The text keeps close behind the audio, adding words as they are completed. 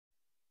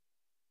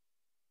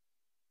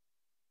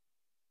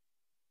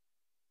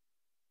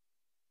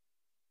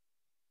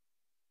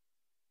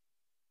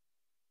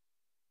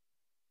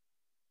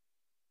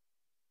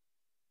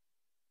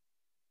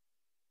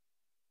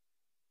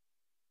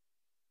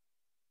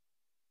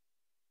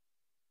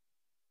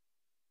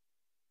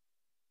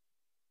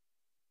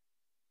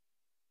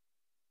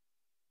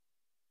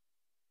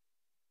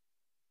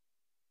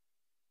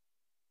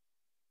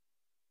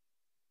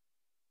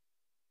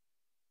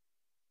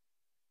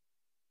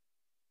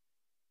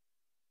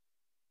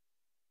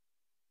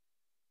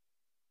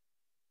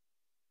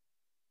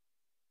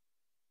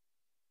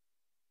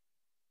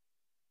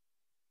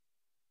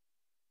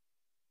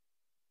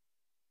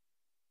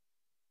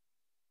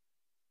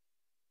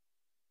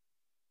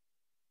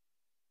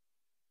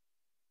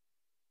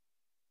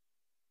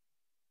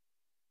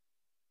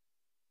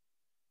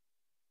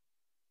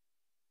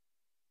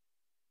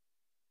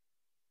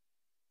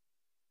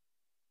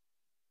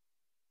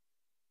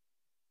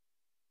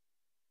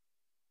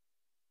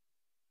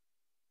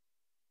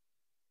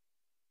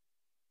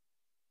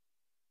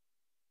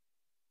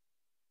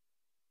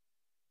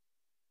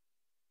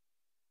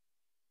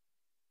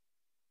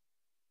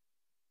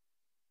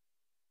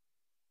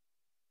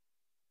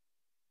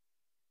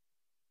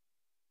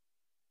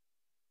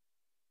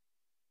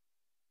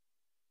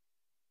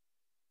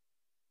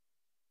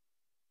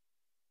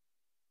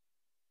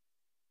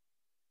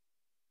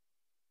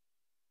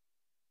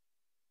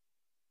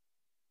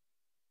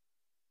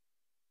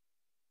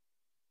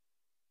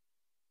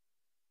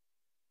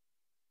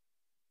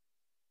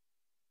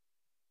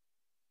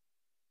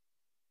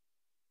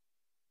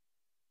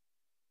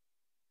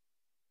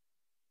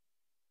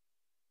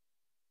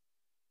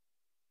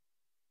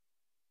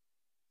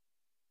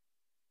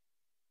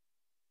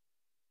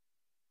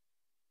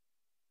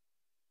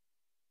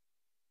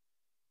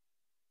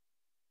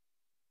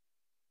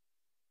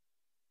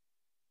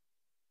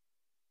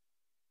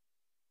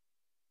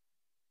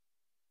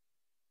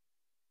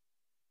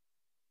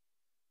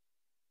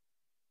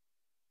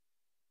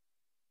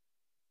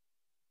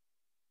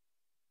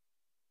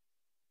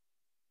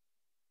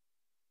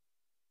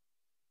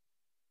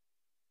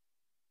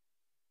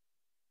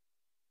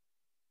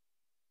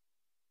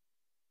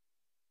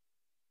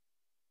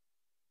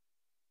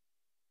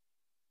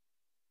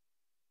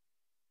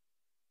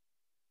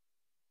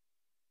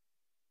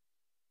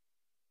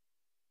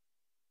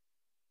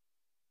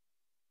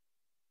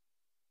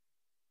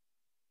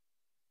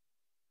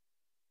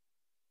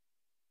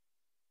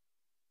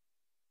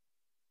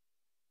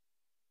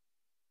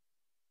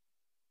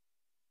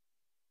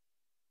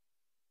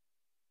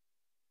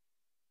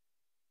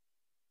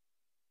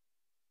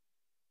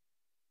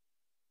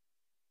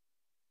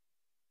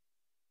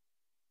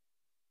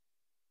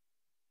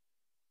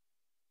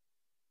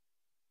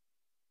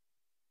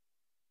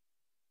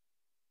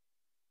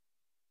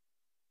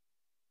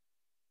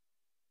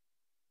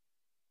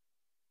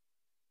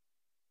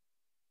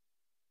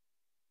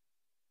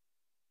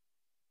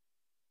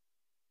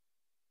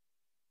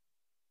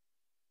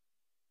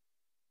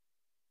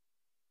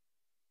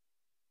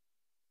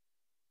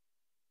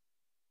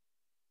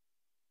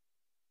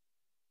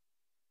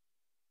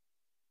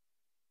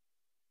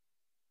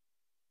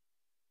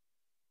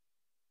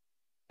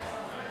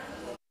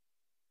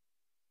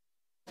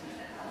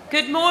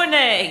Good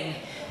morning.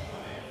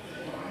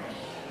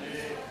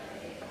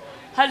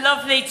 How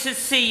lovely to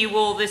see you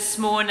all this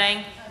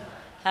morning.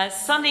 A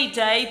sunny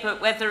day, but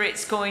whether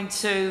it's going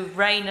to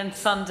rain and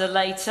thunder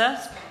later,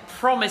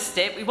 promised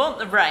it. We want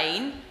the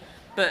rain,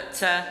 but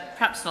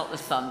perhaps not the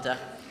thunder.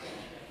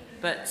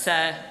 But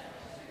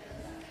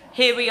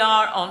here we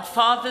are on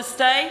Father's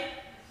Day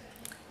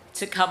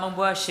to come and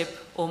worship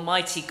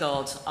Almighty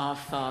God, our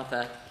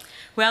Father.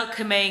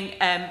 Welcoming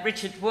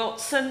Richard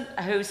Watson,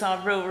 who's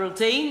our Rural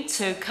Dean,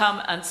 to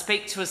come and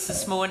speak to us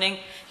this morning.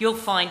 You'll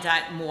find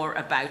out more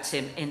about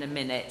him in a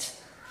minute.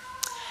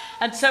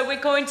 And so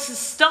we're going to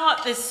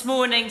start this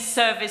morning's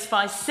service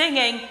by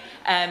singing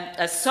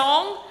a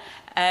song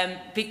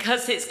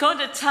because it's going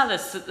to tell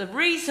us that the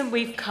reason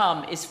we've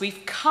come is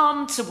we've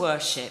come to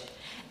worship.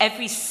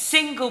 Every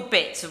single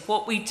bit of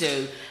what we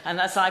do, and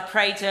as I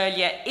prayed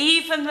earlier,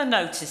 even the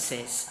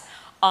notices,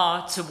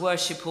 are to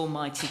worship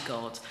Almighty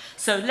God.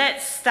 So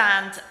let's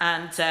stand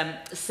and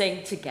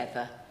sing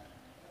together.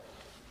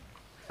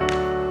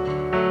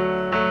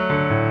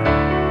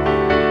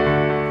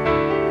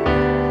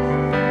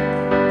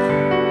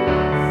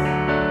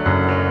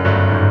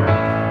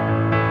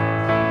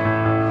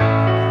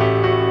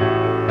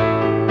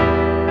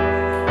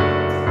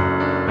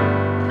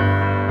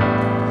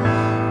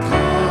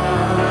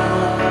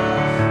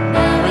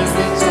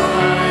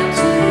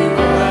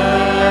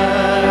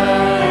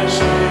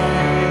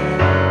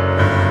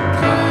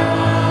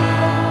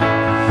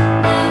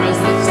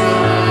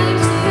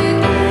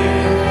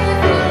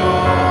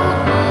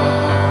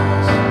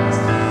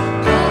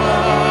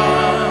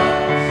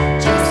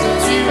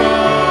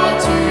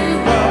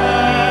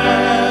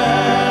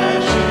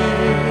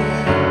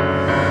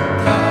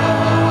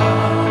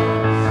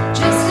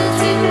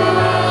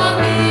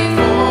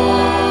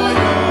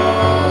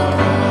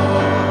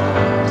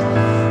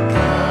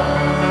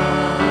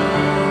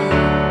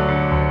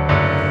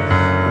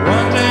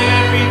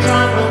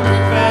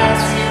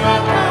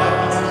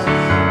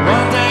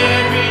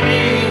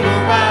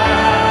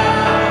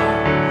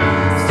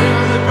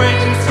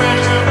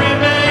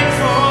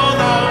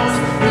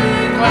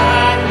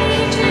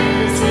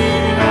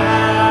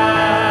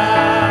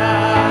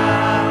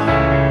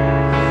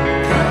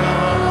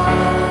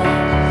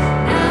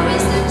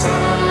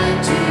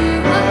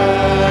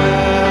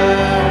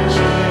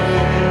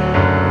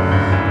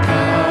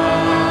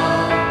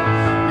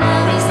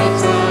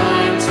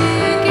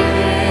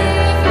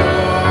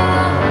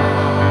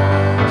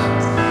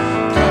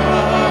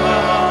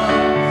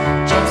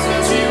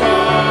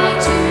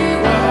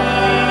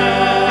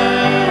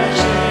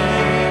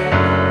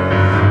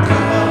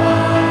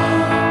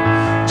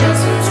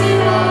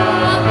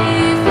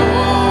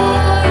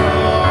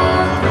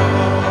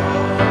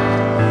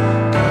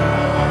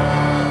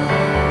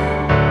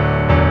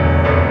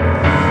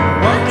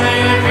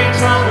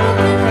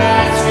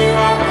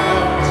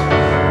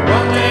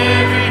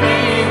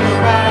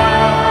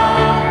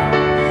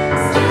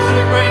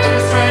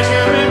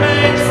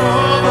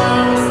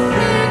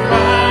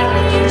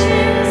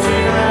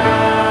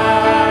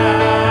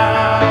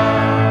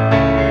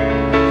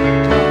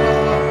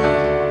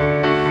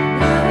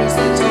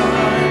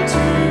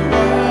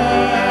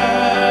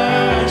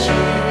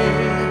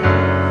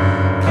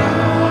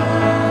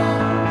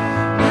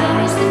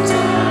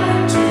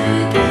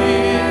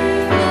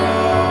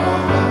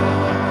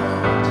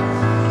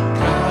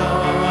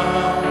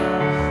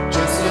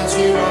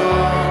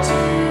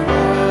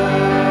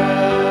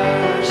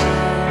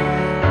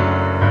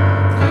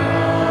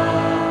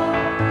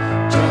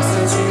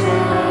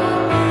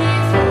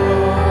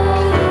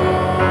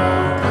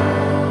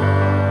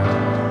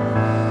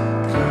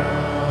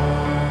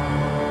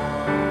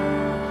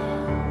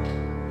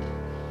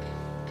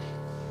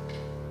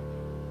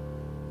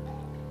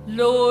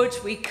 Lord,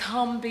 we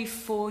come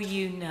before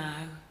you now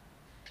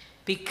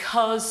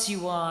because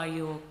you are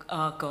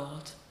our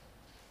God.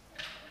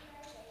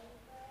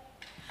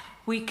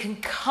 We can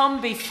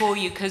come before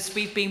you because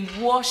we've been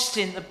washed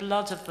in the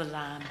blood of the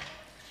Lamb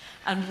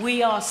and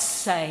we are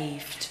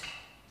saved.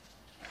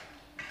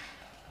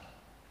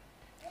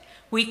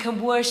 We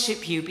can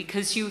worship you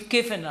because you've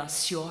given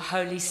us your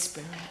Holy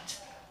Spirit.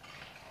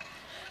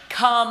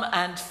 Come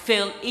and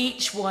fill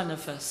each one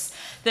of us,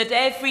 that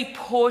every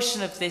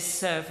portion of this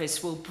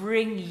service will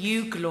bring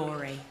you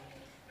glory.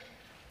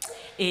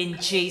 In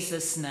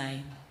Jesus'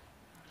 name,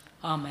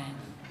 amen.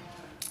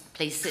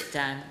 Please sit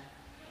down.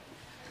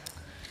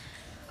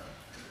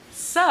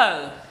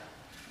 So,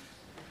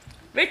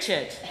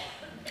 Richard.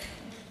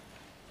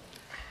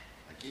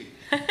 Thank you.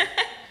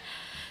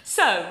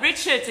 So,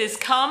 Richard has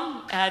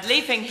come,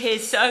 leaving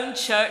his own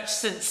church,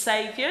 St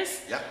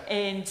Saviour's,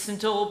 in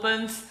St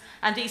Albans,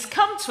 and he's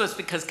come to us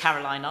because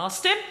Caroline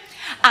asked him,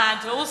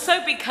 and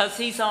also because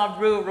he's our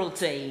Rural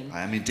Dean.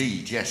 I am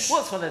indeed, yes.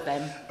 What's one of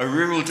them? A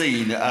Rural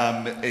Dean,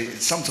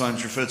 it's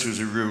sometimes referred to as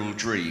a rural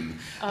dream,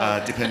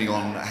 depending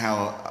on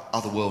how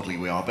otherworldly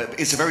we are, but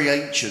it's a very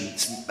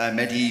ancient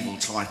medieval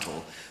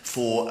title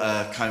for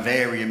a kind of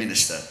area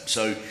minister.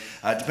 So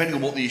depending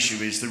on what the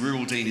issue is, the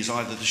Rural Dean is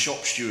either the shop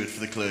steward for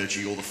the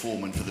clergy or the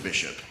foreman for the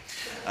bishop.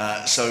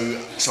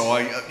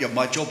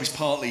 My job is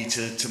partly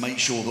to make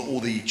sure that all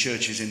the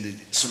churches in the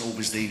St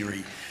Albans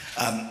Deanery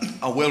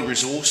are well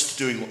resourced,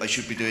 doing what they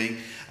should be doing.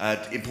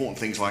 Important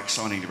things like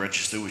signing the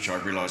register, which I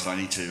realised I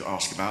need to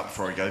ask about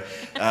before I go,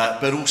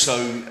 but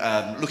also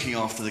looking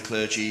after the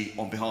clergy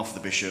on behalf of the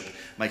bishop,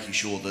 making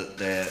sure that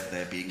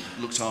they're being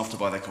looked after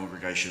by their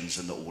congregations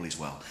and that all is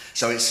well.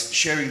 So it's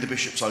sharing the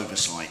bishop's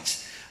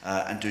oversight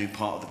and doing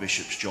part of the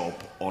bishop's job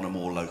on a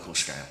more local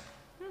scale.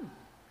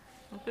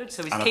 Well, good,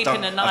 so he's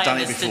keeping an eye on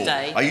this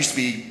today. I used to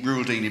be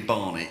rural dean in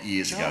Barnet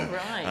years ago,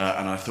 right.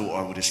 And I thought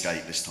I would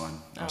escape this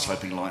time. I was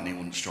hoping lightning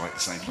wouldn't strike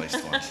the same place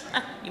twice.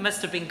 You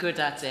must have been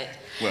good at it.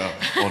 Well,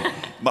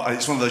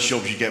 it's one of those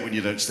jobs you get when you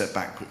don't step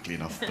back quickly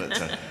enough, but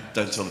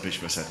don't tell the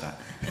bishop I said that.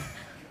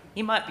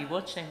 He might be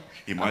watching.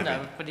 He might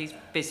be. But he's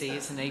busy,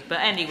 isn't he?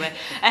 But anyway,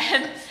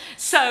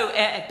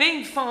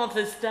 being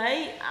Father's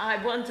Day, I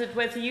wondered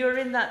whether you were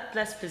in that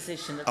blessed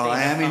position of being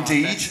I am a father.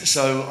 indeed.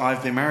 So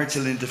I've been married to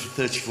Linda for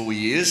 34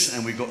 years,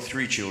 and we've got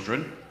 3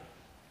 children.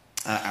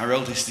 Our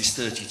eldest is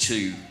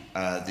 32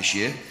 this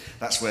year.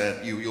 That's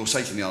where you'll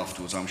say to me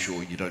afterwards, I'm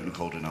sure you don't look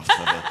old enough to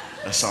have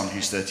a son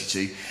who's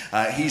 32.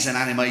 He's an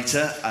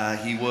animator.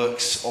 He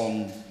works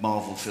on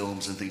Marvel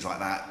films and things like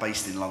that,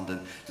 based in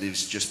London,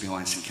 lives just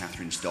behind St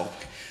Catherine's Dock.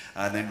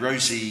 And then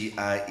Rosie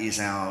is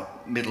our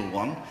middle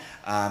one,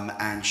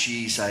 and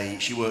she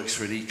works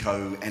for an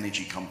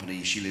eco-energy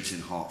company. She lives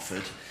in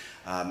Hertford.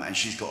 And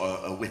she's got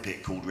a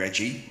whippet called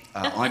Reggie.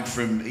 I'm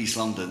from East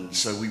London,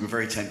 so we were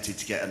very tempted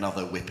to get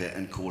another whippet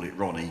and call it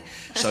Ronnie,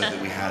 so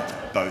that we had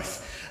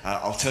both.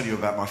 I'll tell you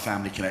about my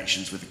family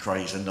connections with the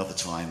Crays another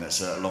time.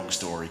 That's a long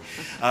story.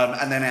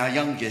 And then our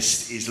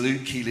youngest is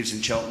Luke. He lives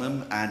in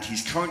Cheltenham, and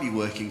he's currently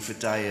working for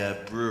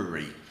Daya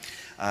Brewery,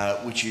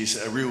 which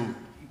is a real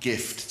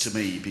gift to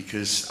me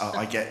because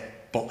I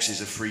get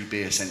boxes of free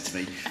beer sent to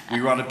me. We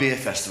run a beer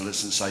festival at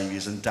St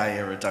Saviour's, and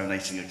Daya are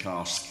donating a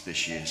cask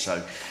this year.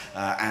 So,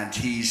 and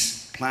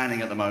he's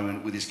planning at the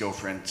moment with his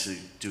girlfriend to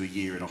do a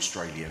year in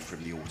Australia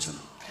from the autumn.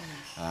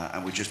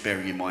 And we're just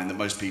bearing in mind that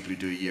most people who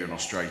do a year in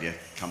Australia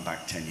come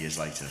back 10 years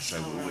later.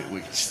 So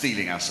we're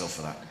steeling ourselves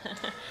for that.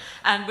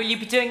 And will you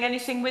be doing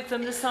anything with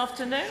them this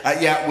afternoon?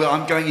 Yeah, well,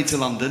 I'm going into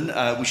London,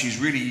 which is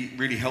really,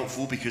 really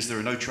helpful because there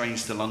are no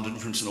trains to London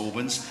from St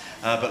Albans.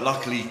 But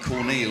luckily,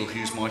 Cornel,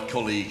 who's my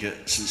colleague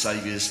at St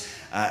Saviour's,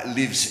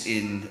 lives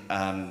in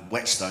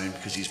Whetstone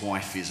because his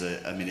wife is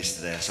a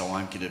minister there. So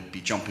I'm going to be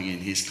jumping in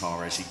his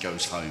car as he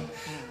goes home,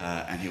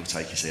 and he'll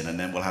take us in. And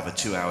then we'll have a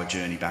 2-hour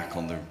journey back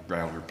on the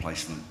rail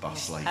replacement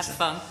bus later. Have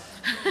fun.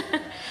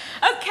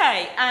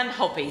 Okay, and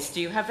hobbies, do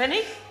you have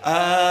any?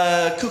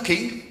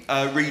 Cooking,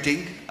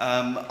 reading.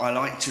 I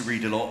like to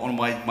read a lot. On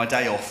my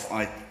day off,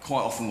 I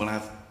quite often will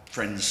have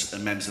friends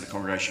and members of the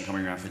congregation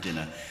coming around for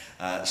dinner.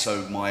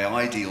 So my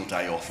ideal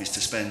day off is to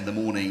spend the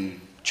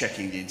morning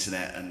checking the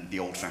internet and the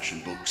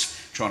old-fashioned books,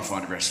 trying to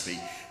find a recipe,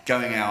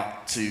 going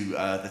out to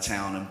the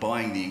town and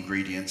buying the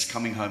ingredients,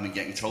 coming home and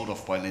getting told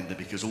off by Linda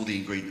because all the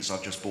ingredients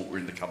I've just bought were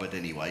in the cupboard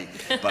anyway,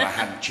 but I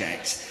hadn't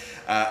checked.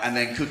 And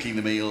then cooking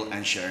the meal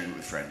and sharing it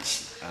with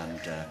friends. And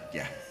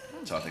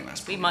so I think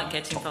that's we might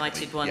get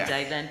invited one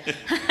day then.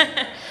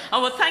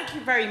 Oh, well, thank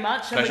you very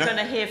much. Pleasure. And we're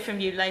going to hear from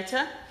you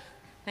later.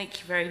 Thank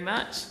you very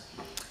much.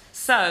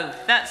 So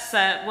that's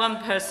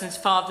one person's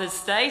Father's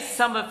Day.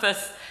 Some of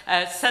us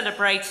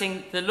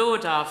celebrating the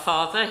Lord our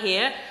Father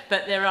here,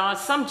 but there are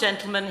some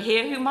gentlemen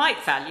here who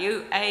might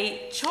value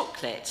a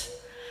chocolate.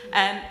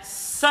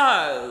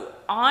 So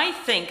I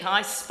think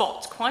I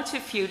spot quite a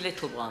few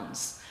little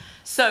ones.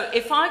 So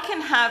if I can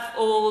have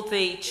all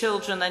the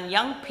children and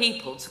young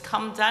people to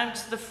come down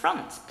to the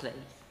front, please.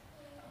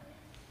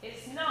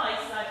 It's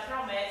nice, I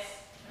promise.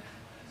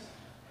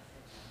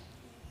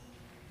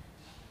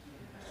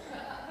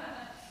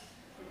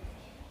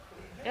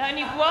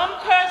 Only one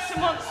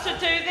person wants to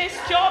do this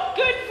job.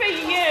 Good for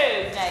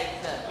you,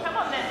 Nathan. Come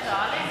on then,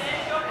 darling.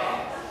 There's your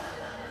box.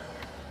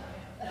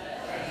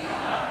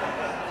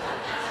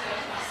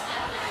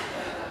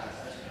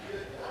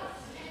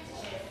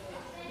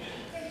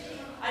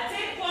 I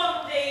did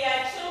want the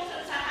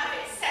children to have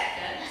it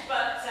second,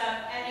 but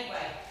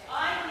anyway,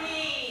 I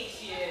need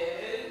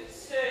you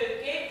to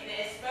give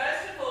this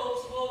first of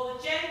all to all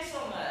the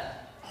gentlemen.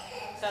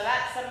 So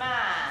that's a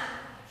man.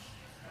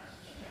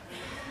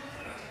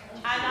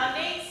 And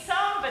I need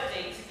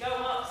somebody to go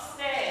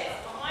upstairs.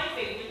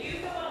 Ivy, will you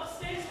go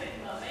upstairs with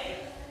Mummy?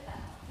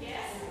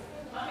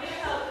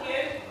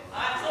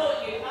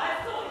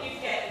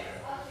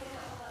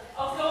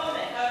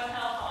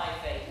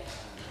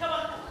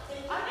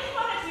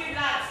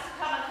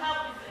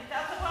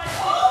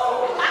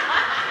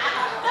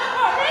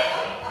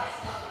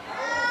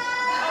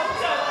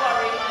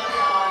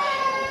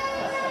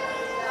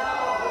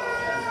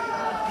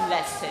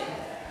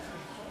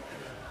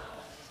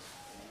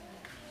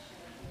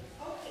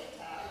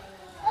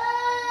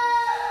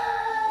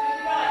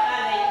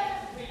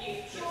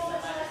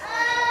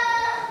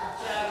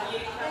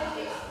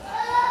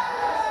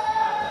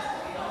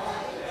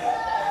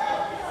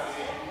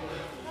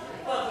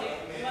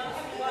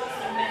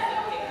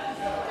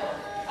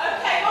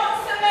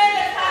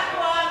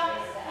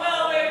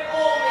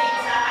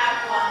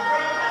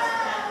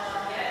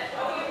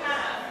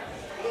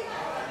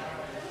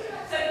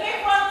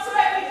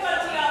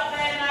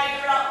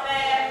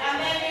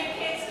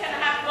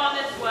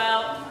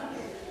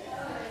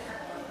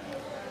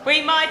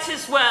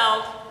 as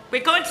well.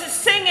 We're going to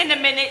sing in a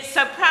minute,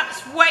 so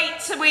perhaps wait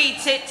to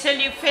eat it till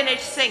you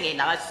finish singing.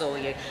 I saw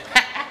you.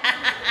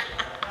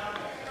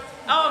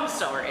 Oh, I'm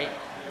sorry.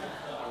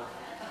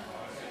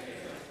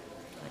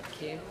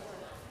 Thank you.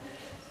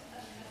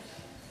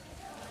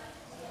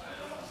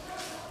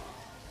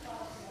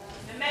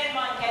 The men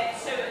might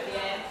get two at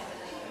the end.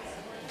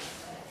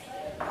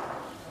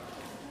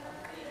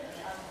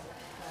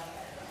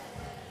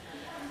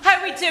 How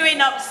are we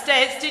doing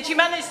upstairs? Did you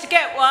manage to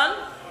get one?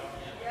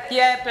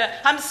 Yeah, but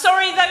I'm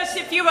sorry those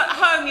of you at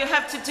home, you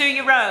have to do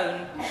your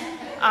own.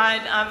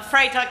 I'm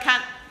afraid I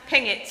can't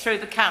ping it through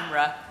the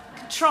camera.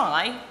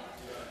 Try.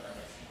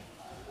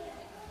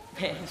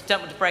 Don't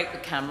want to break the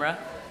camera.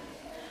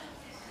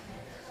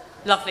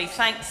 Lovely,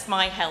 thanks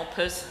my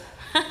helpers.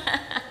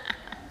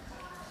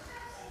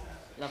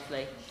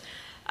 Lovely.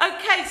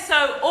 Okay,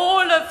 so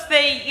all of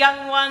the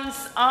young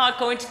ones are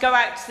going to go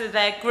out to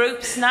their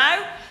groups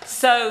now.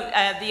 So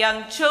the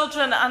young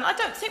children, and I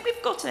don't think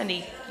we've got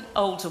any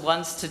older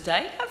ones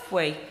today, have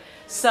we?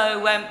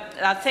 So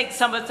I think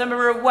some of them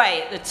are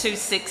away at the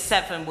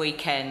 267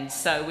 weekend,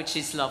 so which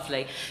is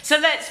lovely. So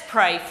let's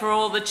pray for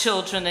all the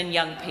children and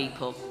young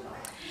people.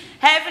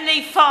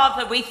 Heavenly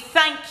Father, we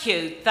thank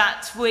you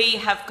that we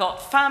have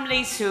got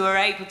families who are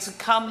able to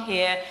come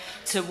here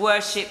to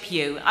worship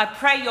you. I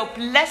pray your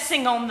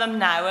blessing on them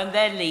now and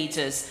their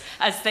leaders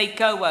as they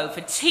go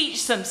over.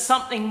 Teach them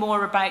something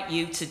more about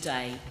you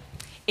today.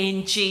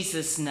 In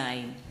Jesus'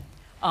 name,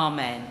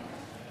 amen.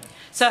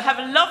 So have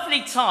a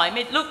lovely time.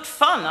 It looked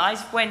fun.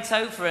 I went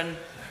over and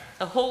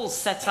the hall's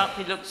set up.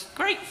 It looks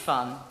great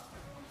fun.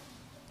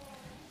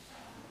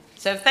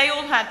 So if they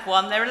all had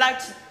one, they're allowed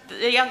to,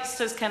 the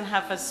youngsters can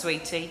have a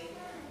sweetie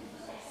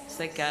as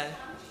they go.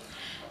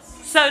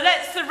 So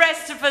let's the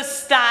rest of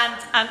us stand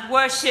and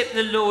worship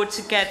the Lord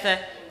together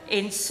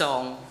in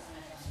song.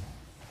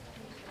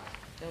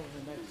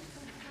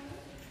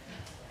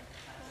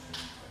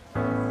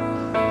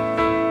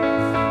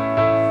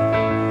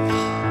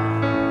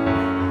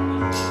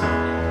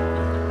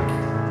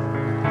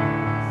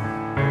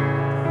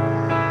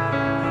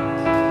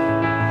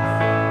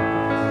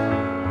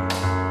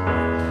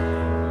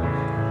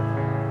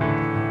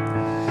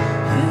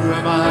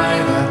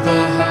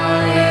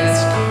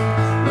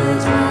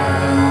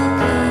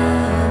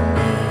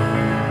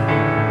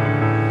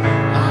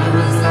 I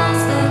was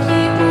lost, but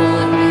he brought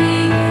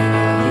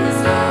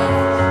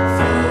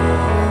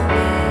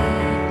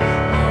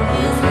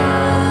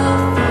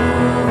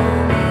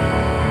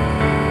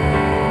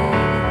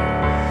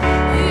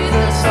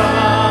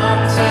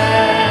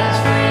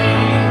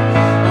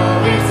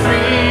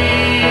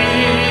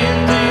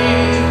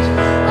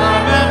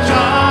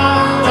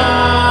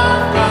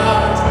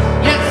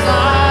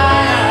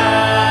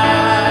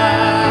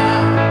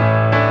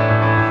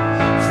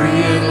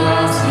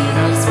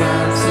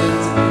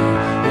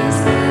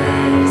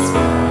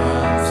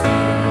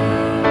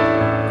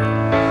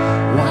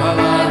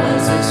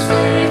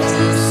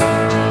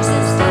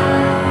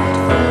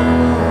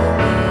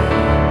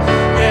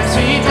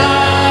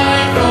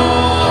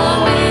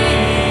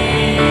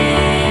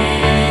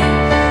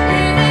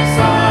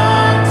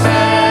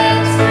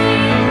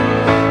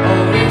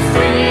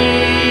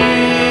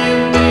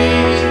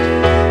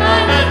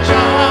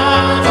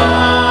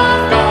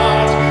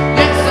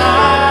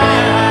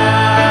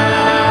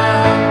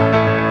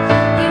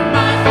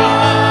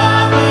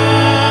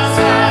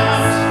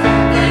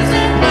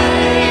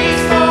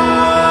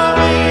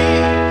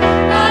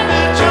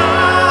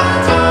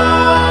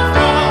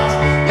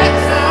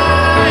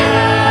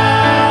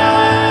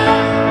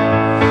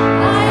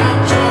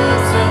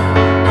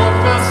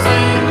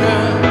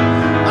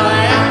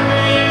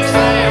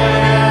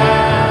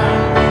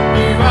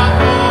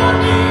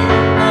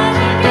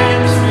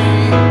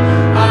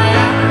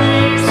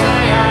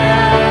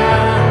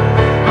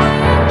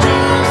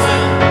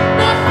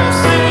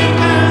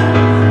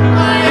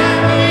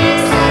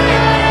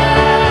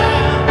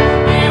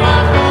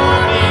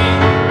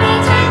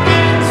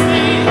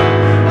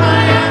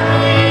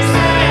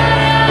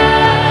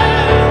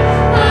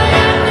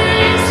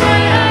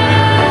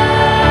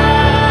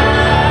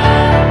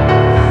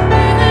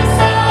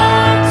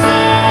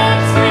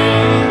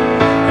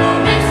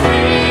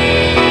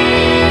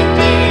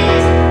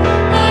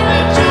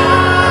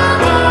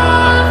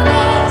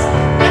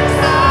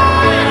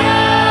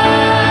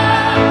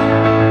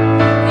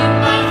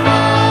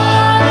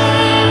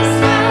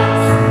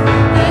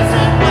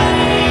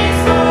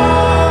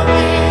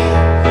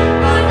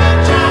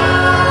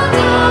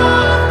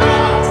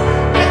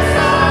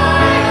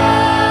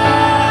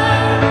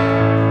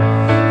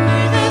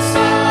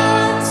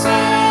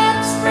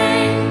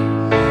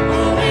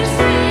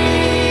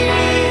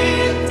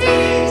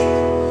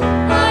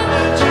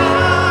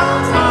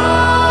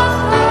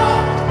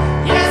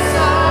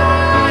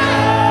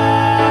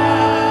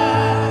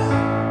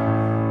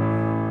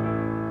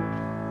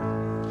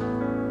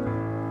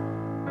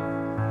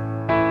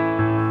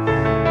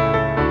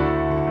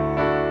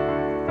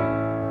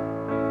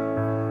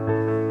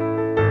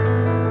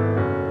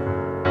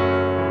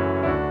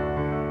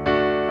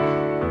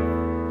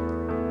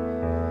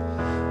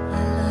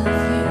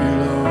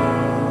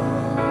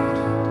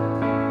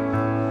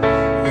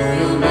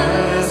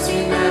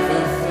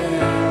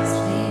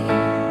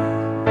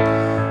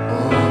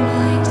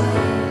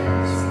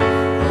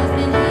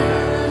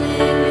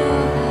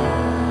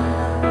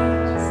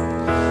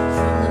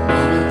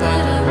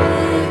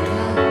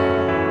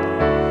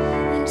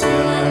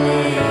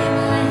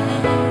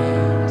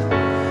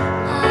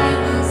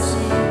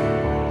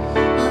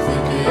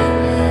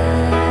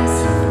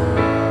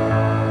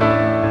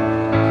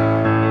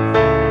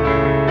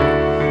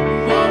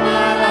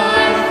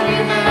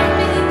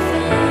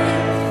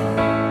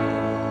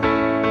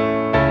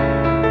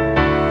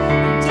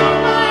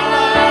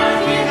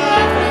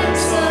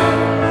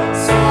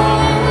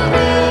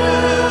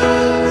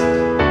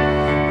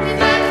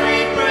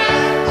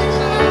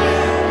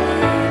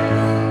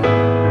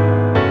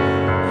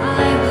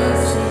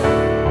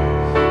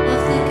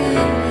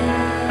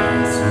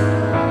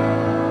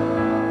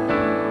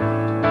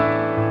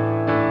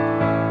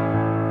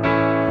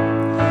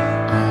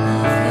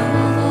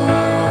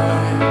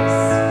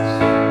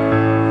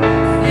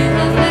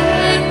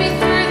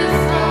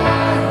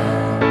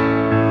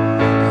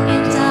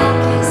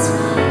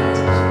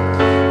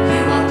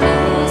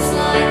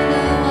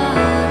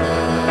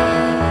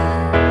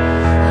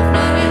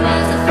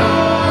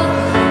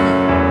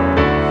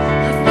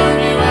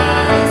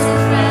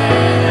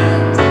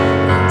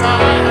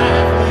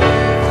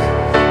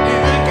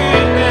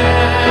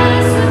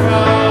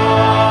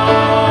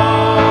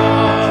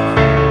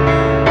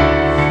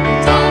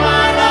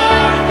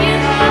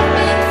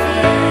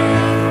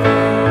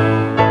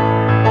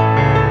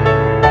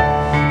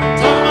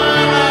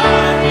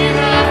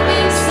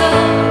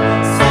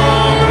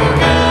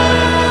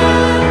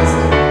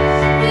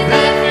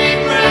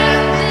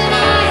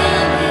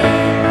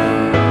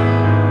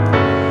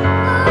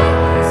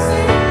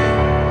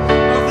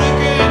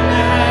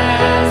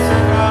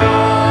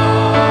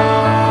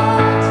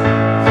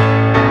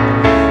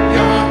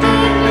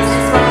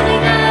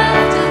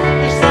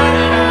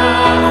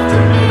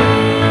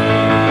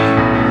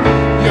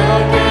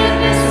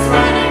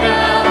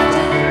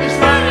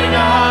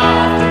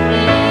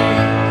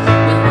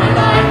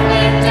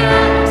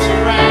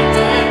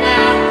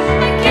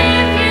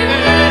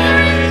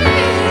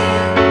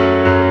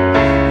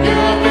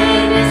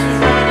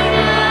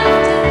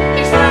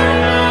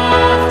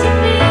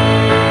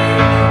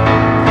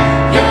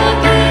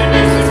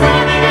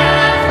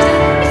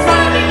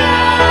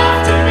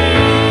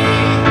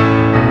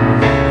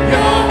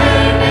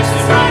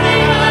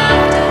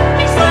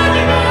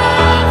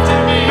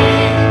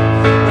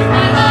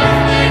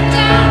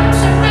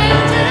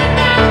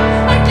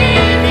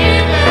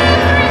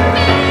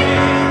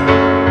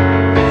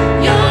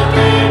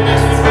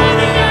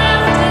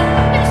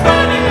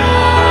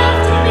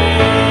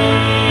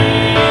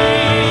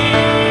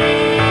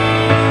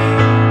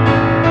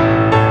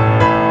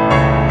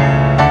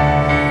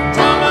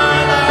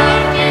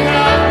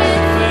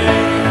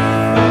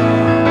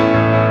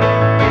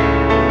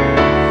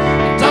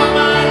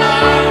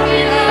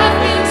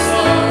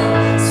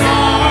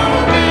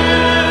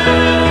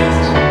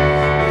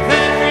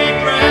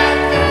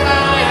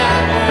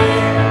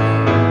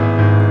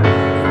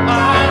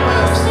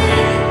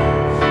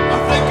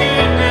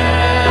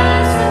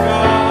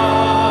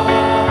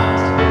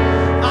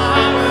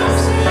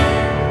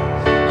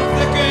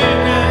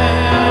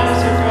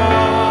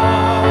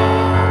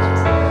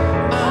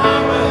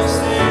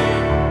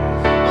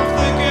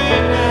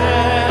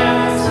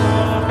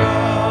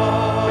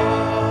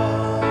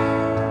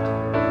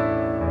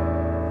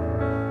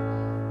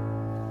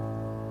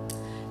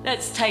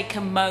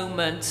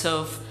moment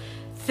of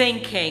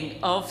thinking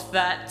of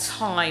that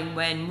time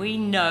when we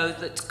know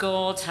that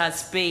God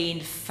has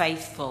been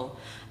faithful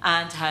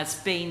and has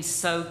been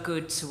so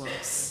good to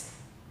us.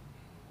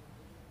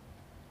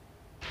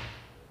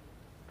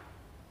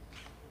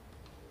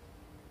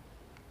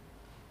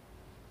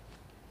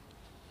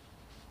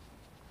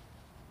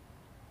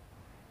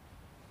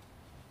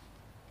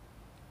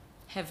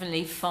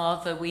 Heavenly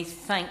Father, we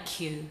thank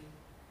you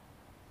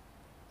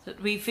that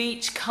we've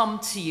each come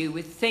to you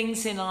with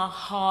things in our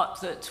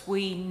heart that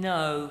we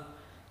know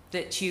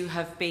that you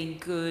have been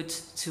good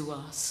to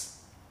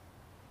us.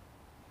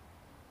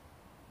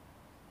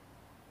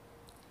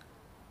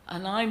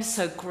 And I'm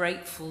so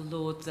grateful,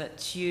 Lord,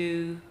 that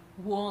you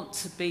want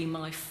to be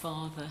my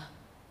Father,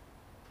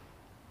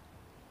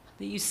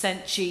 that you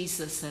sent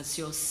Jesus as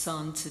your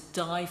Son to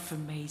die for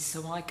me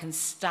so I can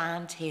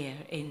stand here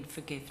in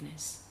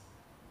forgiveness.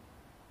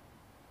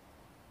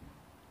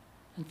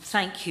 And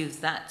thank you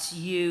that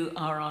you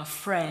are our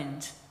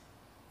friend.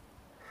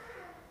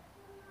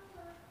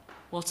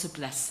 What a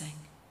blessing.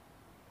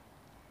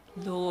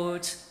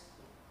 Lord,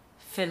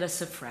 fill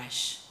us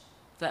afresh,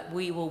 that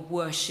we will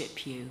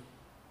worship you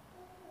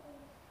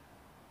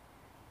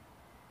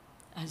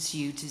as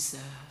you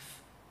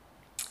deserve.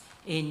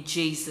 In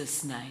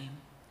Jesus' name,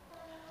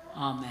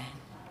 amen.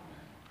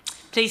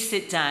 Please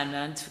sit down,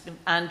 and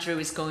Andrew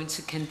is going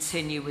to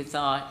continue with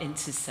our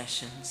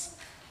intercessions.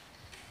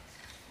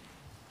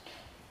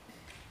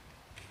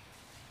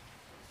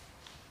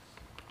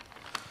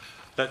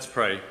 Let's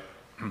pray.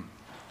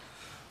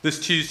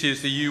 This Tuesday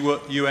is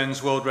the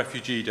UN's World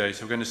Refugee Day,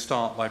 so we're going to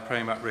start by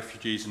praying about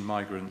refugees and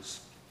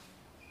migrants.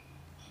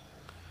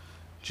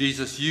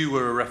 Jesus, you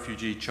were a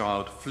refugee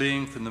child,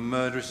 fleeing from the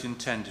murderous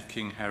intent of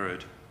King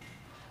Herod.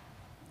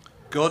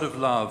 God of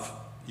love,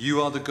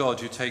 you are the God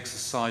who takes the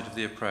side of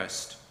the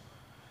oppressed.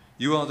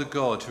 You are the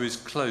God who is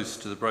close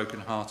to the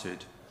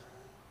brokenhearted.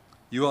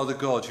 You are the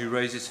God who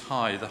raises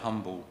high the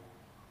humble.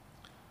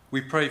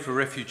 We pray for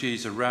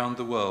refugees around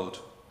the world.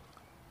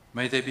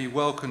 May they be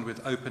welcomed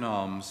with open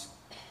arms.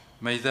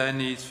 May their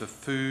needs for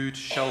food,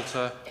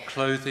 shelter,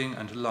 clothing,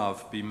 and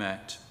love be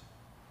met.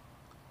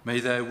 May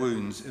their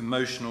wounds,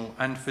 emotional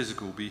and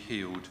physical, be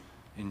healed.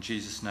 In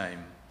Jesus'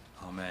 name,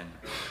 amen.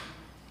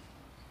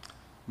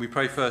 We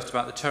pray first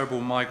about the terrible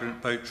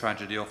migrant boat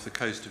tragedy off the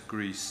coast of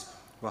Greece,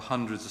 where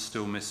hundreds are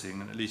still missing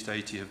and at least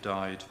 80 have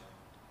died.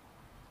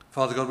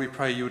 Father God, we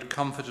pray you would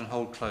comfort and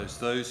hold close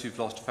those who've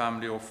lost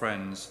family or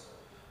friends,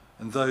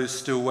 and those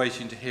still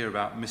waiting to hear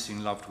about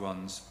missing loved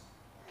ones.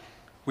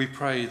 We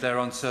pray their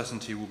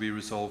uncertainty will be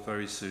resolved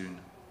very soon.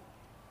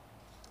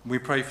 We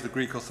pray for the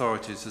Greek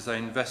authorities as they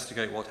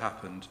investigate what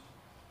happened,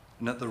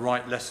 and that the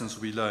right lessons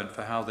will be learned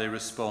for how they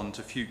respond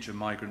to future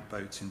migrant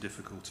boats in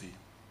difficulty.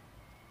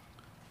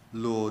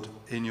 Lord,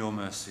 in your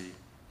mercy.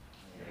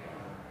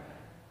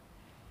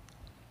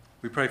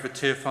 We pray for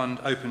Tear Fund,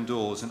 Open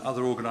Doors, and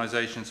other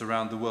organisations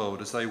around the world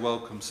as they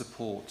welcome,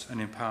 support, and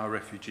empower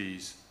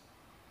refugees.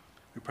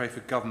 We pray for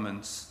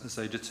governments as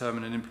they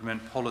determine and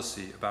implement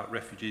policy about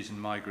refugees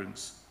and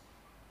migrants.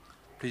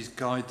 Please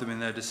guide them in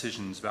their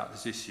decisions about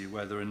this issue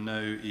where there are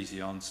no easy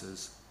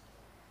answers.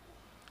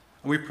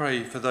 And we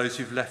pray for those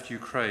who've left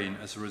Ukraine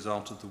as a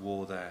result of the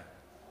war there.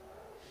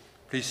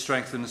 Please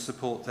strengthen and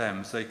support them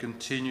as they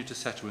continue to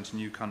settle into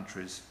new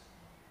countries.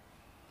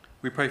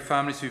 We pray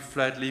families who've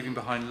fled, leaving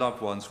behind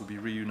loved ones, will be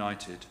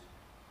reunited.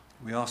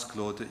 We ask,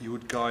 Lord, that you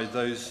would guide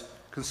those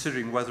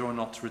considering whether or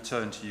not to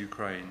return to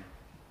Ukraine.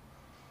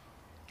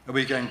 And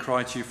we again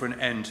cry to you for an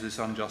end to this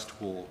unjust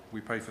war.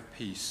 We pray for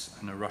peace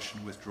and a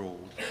Russian withdrawal.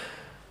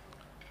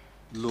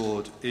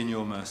 Lord, in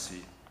your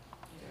mercy.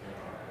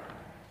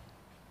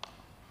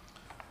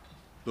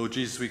 Lord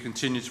Jesus, we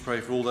continue to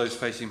pray for all those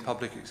facing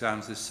public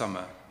exams this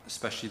summer,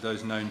 especially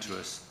those known to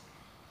us.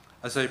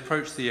 As they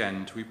approach the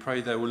end, we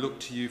pray they will look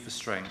to you for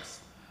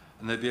strength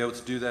and they'll be able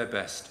to do their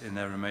best in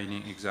their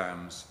remaining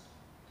exams.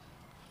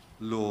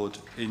 Lord,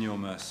 in your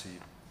mercy.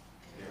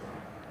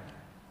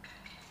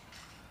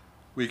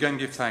 We again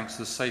give thanks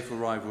for the safe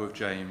arrival of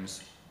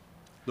James.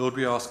 Lord,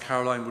 we ask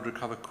Caroline would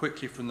recover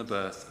quickly from the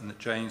birth and that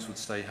James would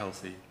stay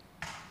healthy.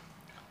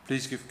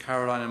 Please give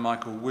Caroline and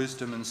Michael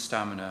wisdom and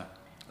stamina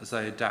as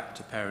they adapt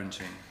to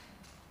parenting.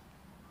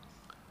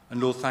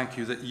 And Lord, thank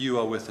you that you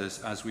are with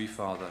us as we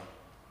father,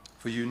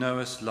 for you know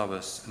us, love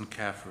us, and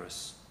care for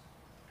us.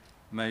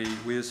 May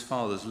we as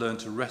fathers learn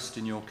to rest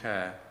in your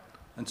care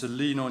and to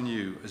lean on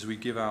you as we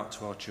give out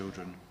to our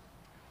children.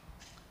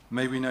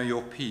 May we know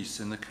your peace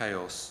in the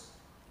chaos,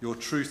 your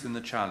truth in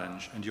the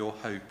challenge, and your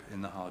hope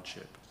in the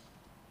hardship.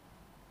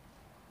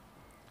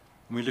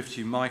 And we lift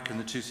you Mike and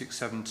the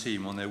 267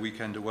 team on their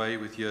weekend away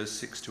with years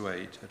 6 to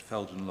 8 at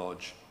Feldon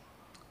Lodge.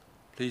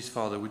 Please,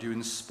 Father, would you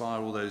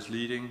inspire all those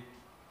leading,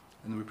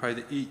 and we pray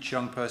that each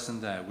young person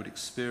there would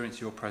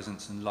experience your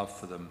presence and love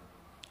for them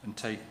and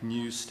take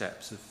new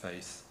steps of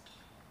faith.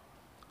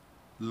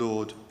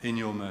 Lord, in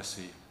your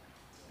mercy.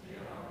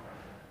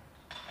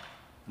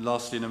 And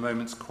lastly, in a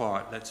moment's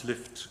quiet, let's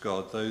lift to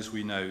God those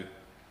we know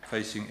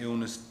facing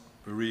illness,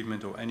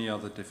 bereavement, or any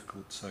other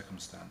difficult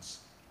circumstance.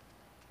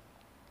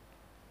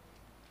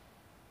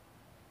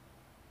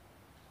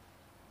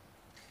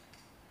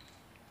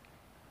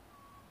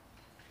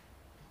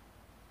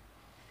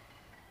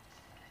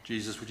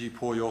 Jesus, would you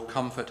pour your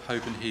comfort,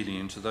 hope and healing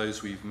into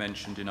those we've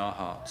mentioned in our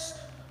hearts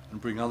and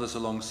bring others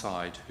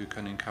alongside who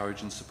can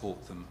encourage and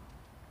support them.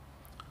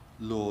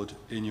 Lord,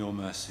 in your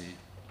mercy.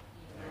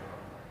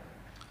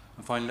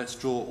 And finally, let's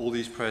draw all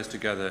these prayers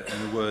together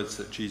in the words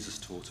that Jesus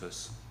taught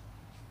us.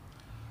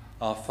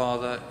 Our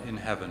Father in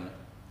heaven,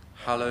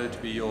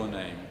 hallowed be your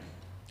name.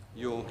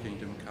 Your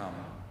kingdom come.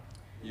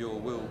 Your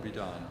will be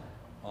done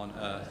on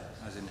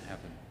earth as in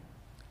heaven.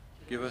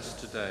 Give us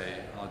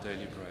today our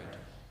daily bread.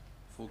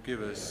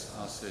 Forgive us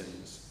our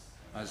sins,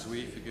 as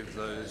we forgive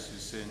those who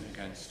sin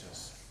against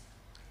us.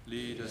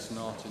 Lead us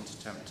not into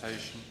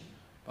temptation,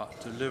 but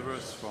deliver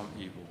us from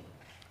evil.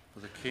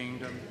 For the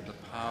kingdom, the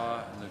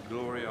power, and the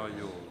glory are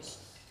yours,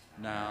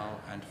 now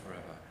and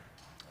forever.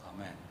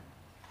 Amen.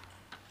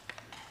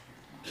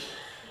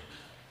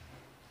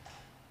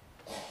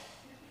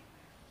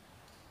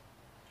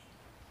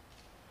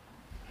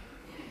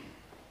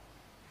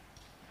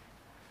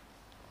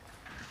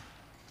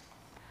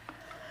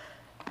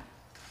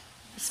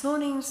 This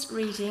morning's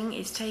reading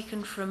is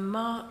taken from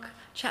Mark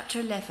chapter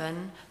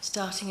 11,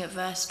 starting at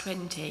verse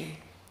 20.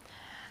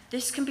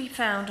 This can be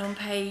found on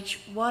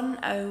page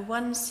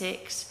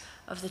 1016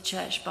 of the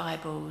Church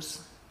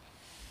Bibles.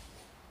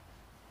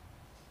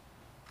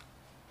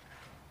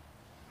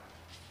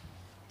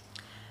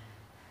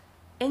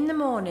 In the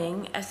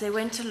morning, as they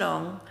went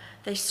along,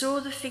 they saw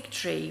the fig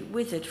tree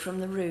withered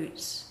from the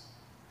roots.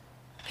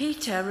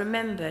 Peter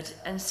remembered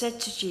and said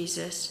to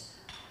Jesus,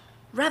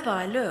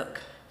 "Rabbi,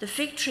 look, the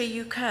fig tree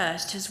you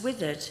cursed has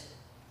withered."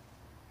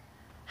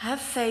 "Have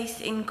faith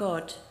in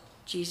God,"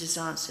 Jesus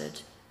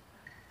answered.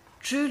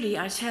 "Truly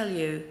I tell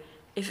you,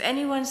 if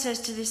anyone says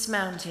to this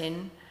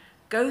mountain,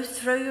 'Go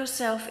throw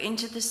yourself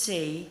into the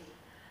sea,'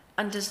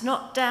 and does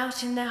not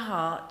doubt in their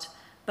heart,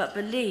 but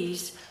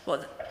believes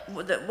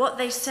that what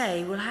they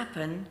say will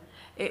happen,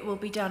 it will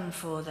be done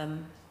for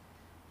them.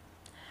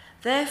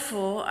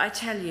 Therefore I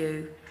tell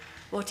you,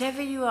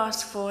 whatever you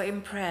ask for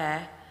in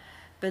prayer,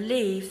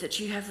 believe that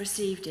you have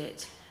received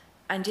it,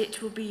 and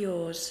it will be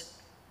yours.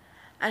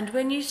 And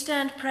when you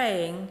stand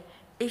praying,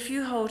 if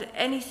you hold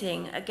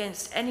anything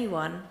against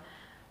anyone,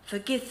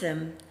 forgive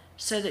them,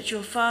 so that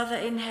your Father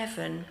in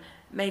heaven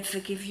may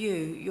forgive you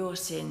your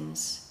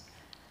sins."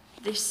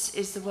 This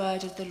is the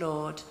word of the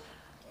Lord.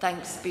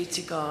 Thanks be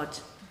to God.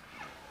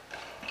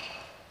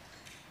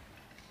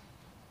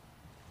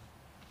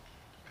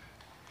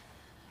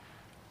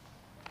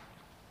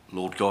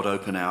 Lord God,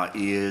 open our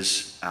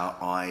ears, our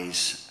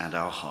eyes, and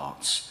our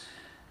hearts,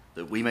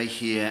 that we may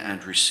hear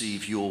and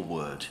receive your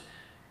word,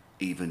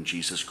 even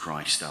Jesus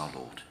Christ our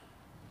Lord.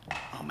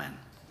 Amen.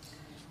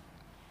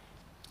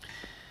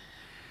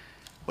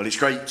 Well, it's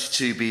great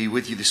to be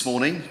with you this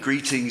morning.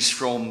 Greetings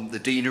from the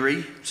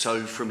Deanery.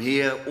 So from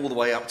here all the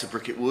way up to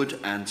Bricket Wood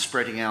and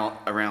spreading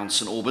out around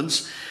St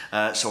Albans.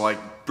 So I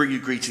bring you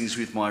greetings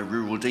with my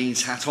Rural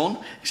Dean's hat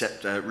on,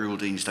 except Rural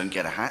Deans don't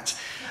get a hat.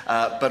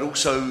 But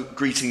also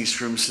greetings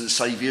from St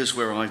Saviour's,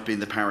 where I've been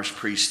the parish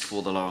priest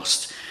for the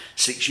last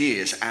 6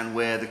 years, and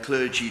where the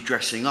clergy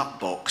dressing up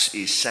box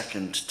is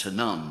second to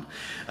none,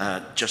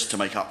 just to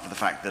make up for the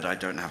fact that I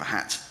don't have a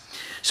hat.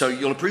 So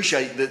you'll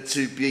appreciate that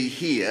to be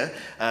here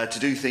to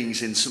do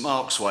things in St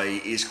Mark's Way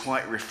is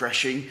quite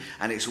refreshing,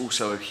 and it's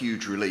also a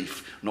huge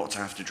relief not to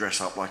have to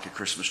dress up like a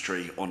Christmas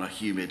tree on a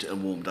humid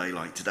and warm day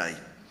like today.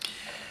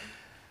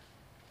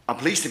 I'm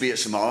pleased to be at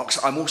St Mark's.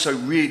 I'm also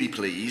really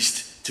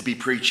pleased to be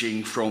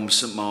preaching from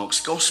St Mark's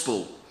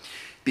Gospel,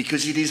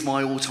 because it is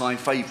my all-time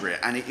favourite,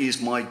 and it is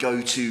my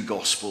go-to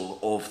Gospel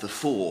of the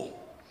four.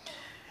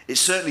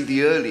 It's certainly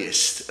the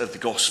earliest of the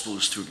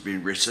Gospels to have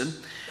been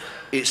written.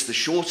 It's the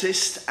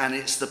shortest and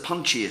it's the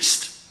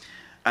punchiest,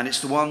 and it's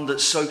the one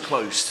that's so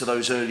close to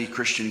those early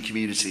Christian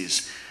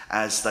communities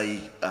as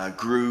they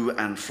grew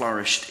and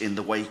flourished in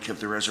the wake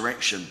of the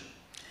resurrection.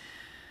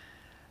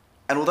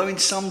 And although in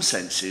some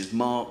senses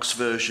Mark's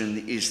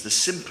version is the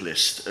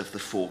simplest of the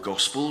four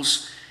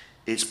Gospels,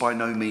 it's by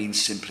no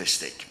means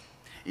simplistic.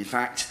 In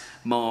fact,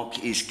 Mark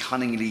is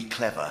cunningly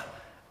clever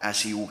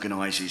as he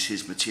organises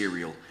his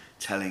material,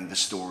 telling the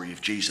story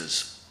of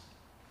Jesus.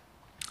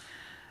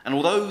 And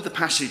although the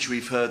passage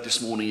we've heard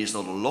this morning is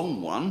not a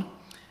long one,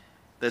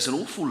 there's an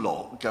awful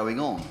lot going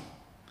on.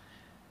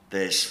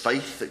 There's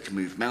faith that can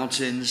move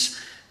mountains,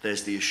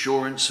 there's the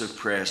assurance of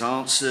prayers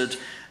answered,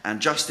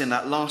 and just in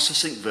that last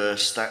succinct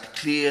verse, that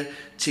clear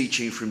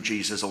teaching from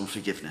Jesus on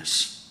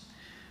forgiveness.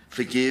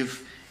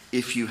 Forgive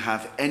if you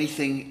have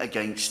anything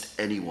against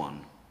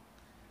anyone,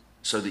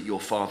 so that your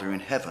Father in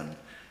heaven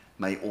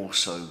may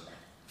also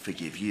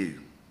forgive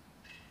you.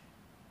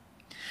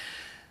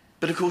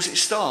 But of course it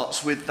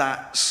starts with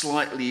that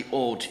slightly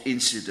odd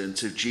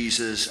incident of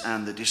Jesus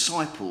and the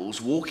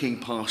disciples walking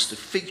past a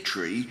fig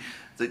tree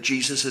that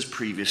Jesus has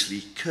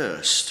previously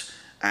cursed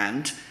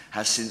and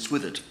has since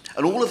withered.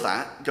 And all of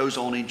that goes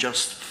on in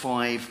just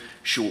 5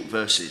 short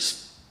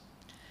verses.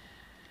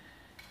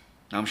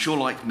 Now I'm sure,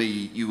 like me,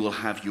 you will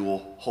have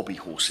your hobby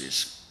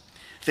horses.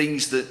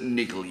 things that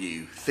niggle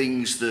you,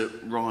 things that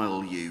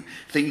rile you,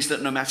 things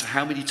that no matter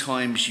how many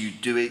times you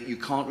do it, you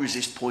can't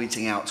resist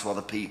pointing out to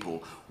other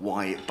people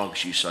why it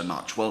bugs you so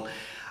much. Well,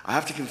 I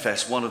have to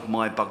confess, one of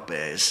my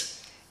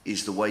bugbears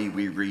is the way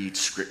we read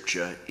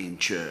scripture in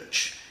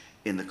church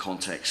in the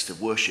context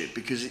of worship,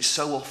 because it's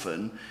so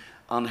often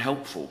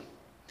unhelpful.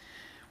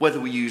 Whether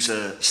we use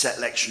a set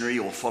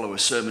lectionary or follow a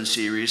sermon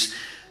series,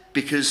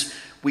 because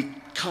we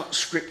cut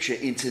scripture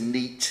into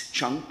neat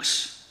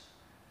chunks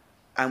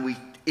and we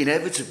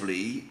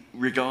inevitably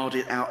regard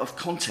it out of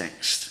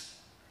context.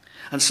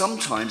 And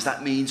sometimes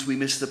that means we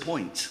miss the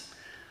point.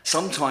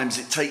 Sometimes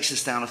it takes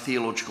us down a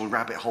theological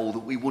rabbit hole that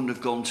we wouldn't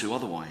have gone to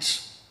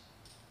otherwise.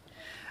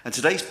 And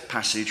today's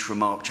passage from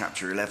Mark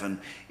chapter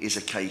 11 is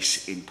a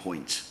case in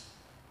point,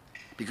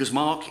 because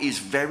Mark is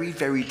very,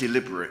 very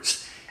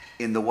deliberate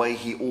in the way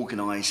he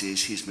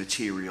organises his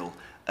material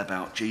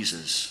about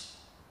Jesus.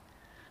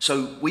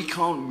 So we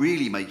can't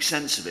really make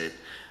sense of it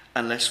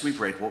unless we've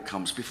read what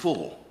comes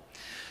before.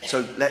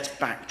 So let's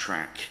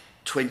backtrack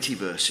 20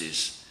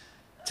 verses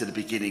to the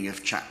beginning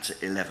of chapter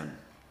 11.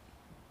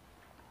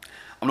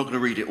 I'm not going to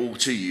read it all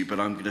to you, but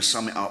I'm going to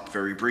sum it up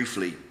very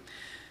briefly.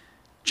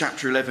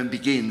 Chapter 11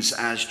 begins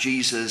as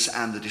Jesus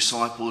and the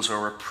disciples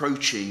are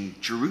approaching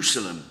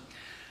Jerusalem,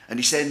 and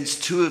he sends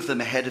two of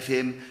them ahead of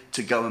him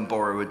to go and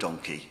borrow a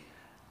donkey,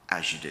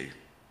 as you do.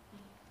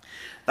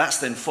 That's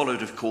then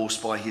followed, of course,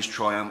 by his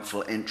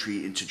triumphal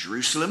entry into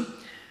Jerusalem,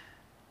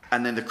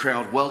 and then the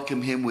crowd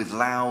welcome him with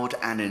loud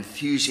and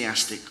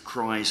enthusiastic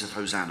cries of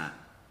Hosanna.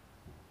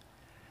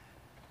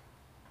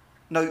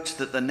 Note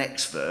that the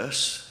next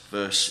verse,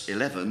 verse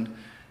 11,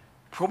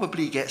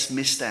 probably gets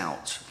missed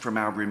out from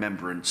our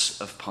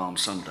remembrance of Palm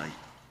Sunday.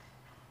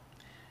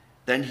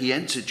 Then he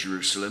entered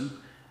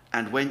Jerusalem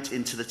and went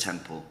into the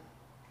temple.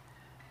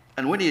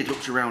 And when he had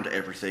looked around at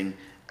everything,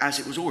 as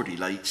it was already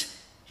late,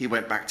 he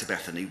went back to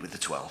Bethany with the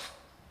 12.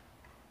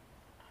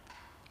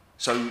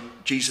 So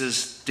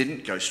Jesus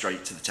didn't go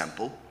straight to the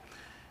temple.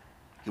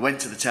 He went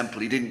to the temple.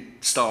 He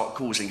didn't start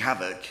causing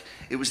havoc.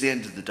 It was the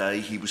end of the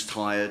day. He was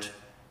tired.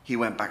 He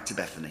went back to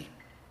Bethany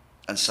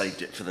and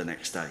saved it for the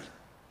next day.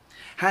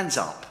 Hands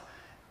up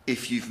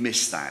if you've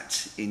missed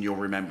that in your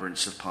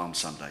remembrance of Palm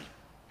Sunday.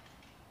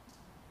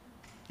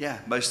 Yeah,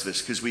 most of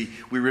us, because we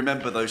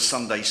remember those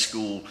Sunday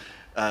school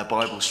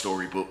Bible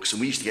story books,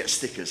 and we used to get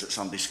stickers at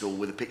Sunday school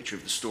with a picture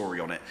of the story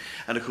on it.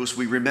 And of course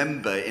we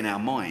remember in our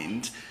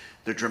mind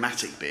the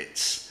dramatic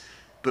bits,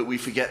 but we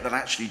forget that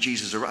actually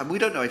Jesus arrived. We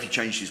don't know if he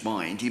changed his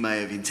mind. He may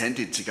have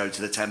intended to go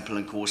to the temple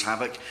and cause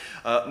havoc.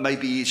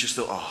 Maybe he's just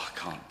thought,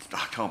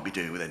 I can't be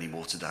doing with any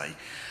more today.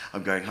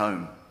 I'm going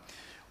home.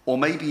 Or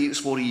maybe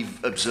it's what he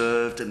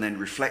observed and then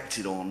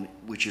reflected on,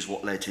 which is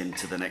what led him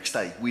to the next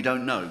day. We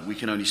don't know. We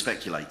can only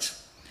speculate.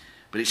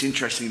 But it's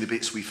interesting the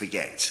bits we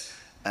forget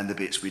and the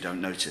bits we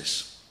don't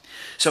notice.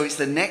 So it's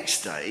the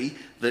next day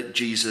that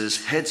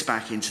Jesus heads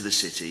back into the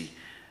city,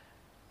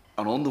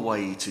 and on the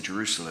way to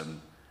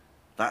Jerusalem,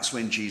 that's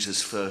when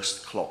Jesus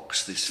first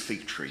clocks this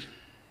fig tree.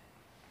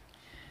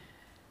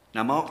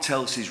 Now, Mark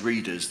tells his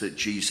readers that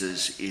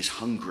Jesus is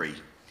hungry.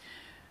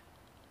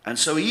 And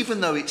so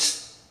even though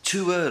it's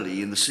too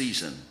early in the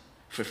season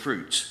for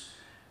fruit,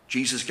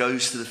 Jesus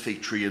goes to the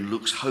fig tree and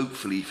looks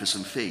hopefully for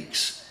some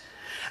figs,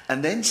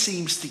 and then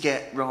seems to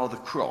get rather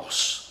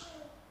cross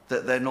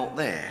that they're not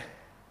there.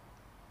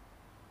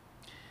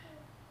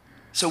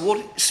 So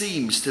what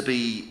seems to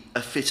be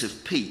a fit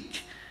of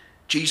pique,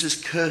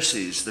 Jesus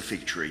curses the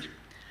fig tree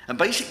and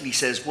basically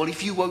says, well,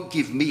 if you won't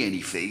give me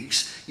any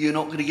figs, you're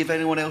not going to give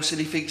anyone else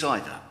any figs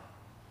either.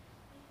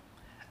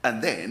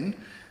 And then,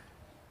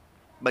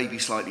 maybe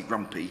slightly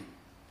grumpy,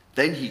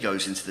 then he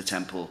goes into the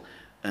temple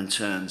and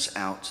turns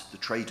out the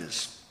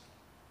traders.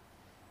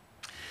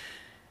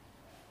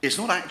 It's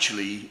not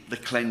actually the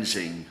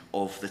cleansing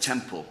of the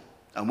temple.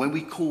 And when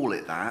we call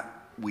it that,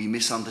 we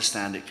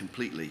misunderstand it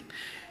completely.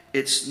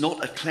 It's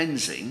not a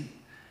cleansing,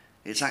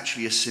 it's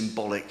actually a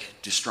symbolic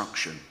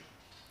destruction.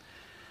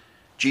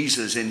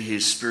 Jesus, in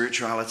his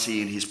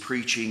spirituality, in his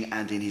preaching,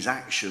 and in his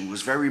action,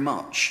 was very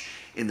much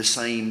in the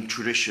same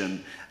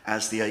tradition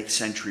as the 8th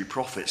century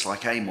prophets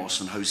like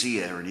Amos and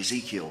Hosea and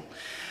Ezekiel.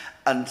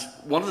 And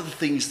one of the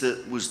things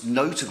that was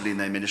notable in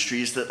their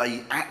ministry is that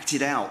they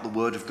acted out the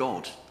word of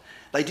God.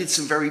 They did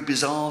some very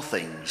bizarre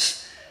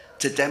things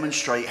to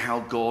demonstrate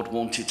how God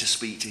wanted to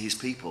speak to his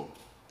people.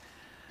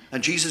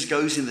 And Jesus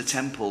goes in the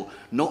temple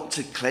not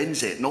to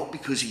cleanse it, not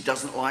because he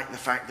doesn't like the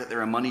fact that there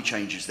are money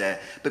changers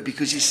there, but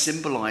because he's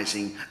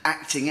symbolizing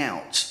acting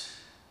out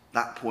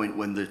that point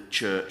when the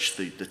church,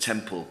 the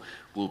temple,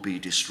 will be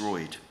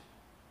destroyed.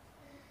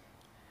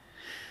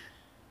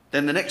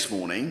 Then the next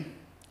morning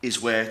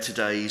is where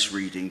today's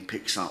reading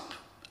picks up.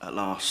 At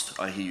last,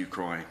 I hear you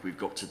cry. We've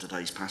got to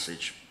today's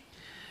passage.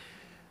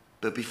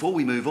 But before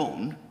we move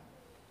on,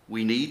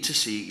 we need to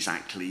see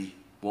exactly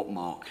what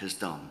Mark has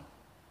done,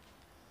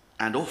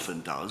 and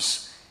often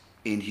does,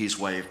 in his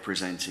way of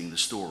presenting the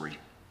story.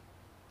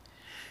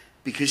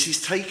 Because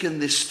he's taken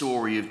this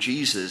story of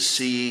Jesus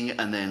seeing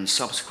and then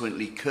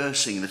subsequently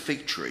cursing the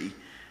fig tree,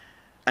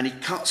 and he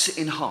cuts it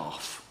in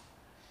half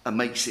and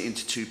makes it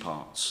into two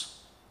parts,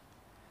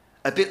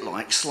 a bit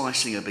like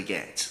slicing a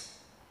baguette.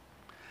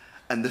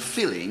 And the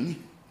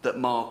filling that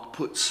Mark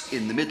puts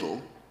in the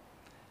middle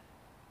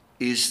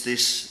is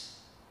this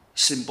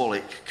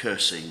symbolic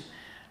cursing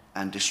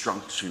and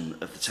destruction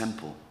of the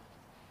temple.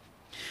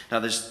 Now,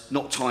 there's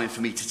not time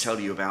for me to tell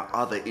you about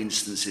other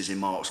instances in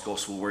Mark's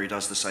gospel where he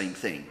does the same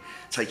thing,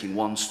 taking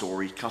one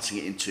story, cutting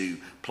it in two,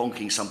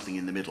 plonking something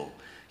in the middle.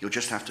 You'll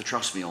just have to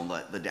trust me on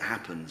that it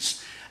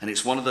happens. And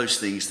it's one of those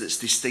things that's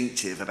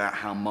distinctive about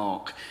how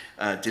Mark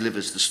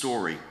delivers the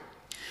story.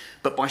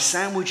 But by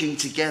sandwiching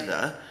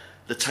together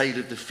the tale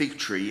of the fig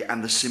tree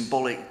and the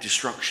symbolic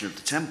destruction of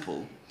the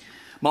temple,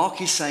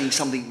 Mark is saying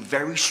something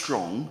very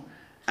strong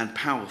and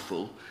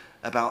powerful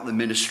about the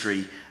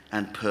ministry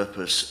and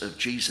purpose of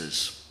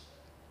Jesus.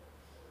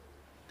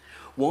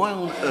 Why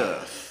on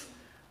earth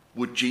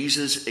would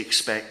Jesus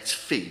expect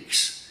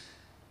figs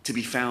to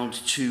be found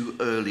too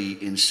early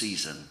in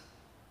season?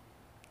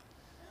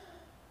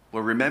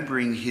 Well,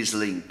 remembering his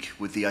link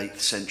with the 8th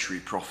century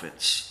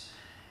prophets,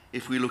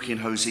 if we look in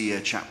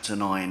Hosea chapter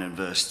 9 and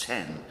verse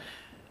 10,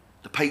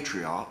 the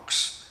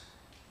patriarchs,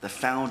 the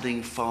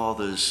founding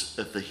fathers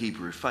of the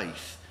Hebrew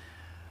faith,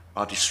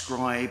 are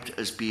described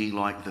as being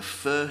like the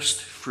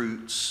first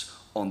fruits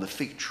on the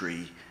fig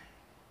tree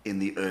in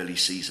the early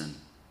season.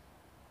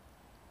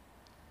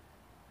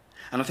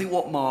 And I think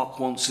what Mark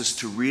wants us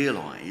to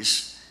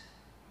realise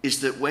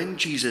is that when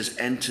Jesus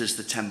enters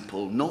the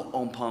temple, not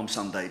on Palm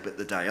Sunday but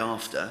the day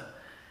after,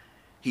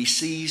 he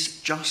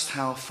sees just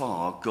how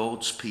far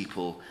God's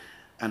people,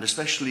 and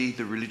especially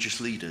the religious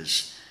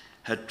leaders,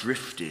 had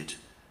drifted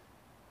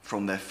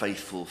from their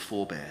faithful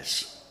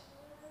forebears.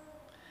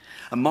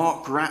 And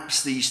Mark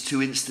wraps these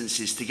two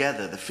instances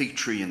together, the fig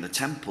tree and the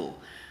temple,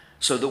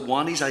 so that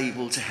one is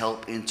able to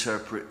help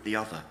interpret the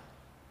other.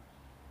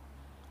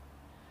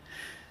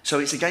 So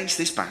it's against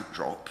this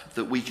backdrop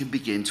that we can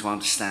begin to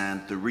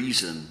understand the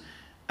reason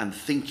and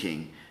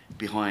thinking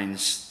behind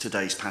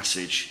today's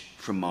passage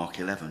from Mark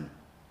 11.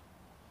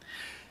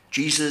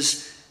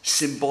 Jesus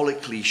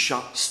symbolically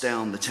shuts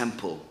down the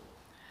temple,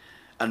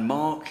 and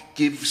Mark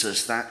gives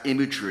us that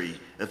imagery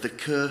of the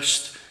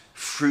cursed,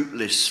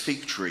 fruitless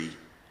fig tree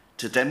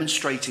to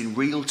demonstrate in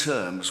real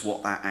terms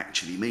what that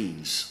actually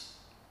means.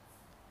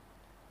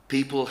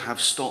 People have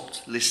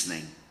stopped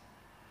listening,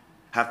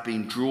 have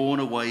been drawn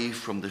away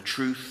from the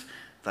truth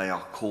they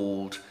are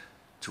called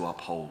to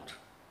uphold.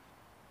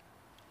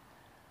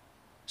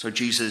 So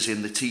Jesus,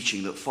 in the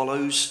teaching that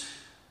follows,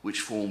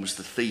 which forms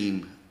the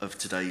theme of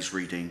today's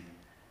reading,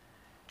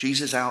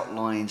 Jesus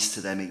outlines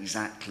to them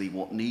exactly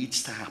what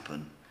needs to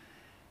happen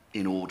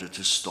in order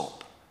to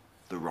stop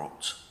the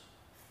rot.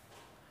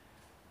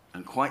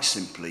 And quite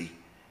simply,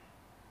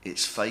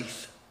 it's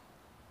faith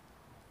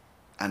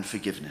and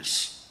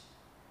forgiveness.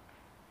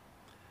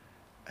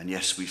 And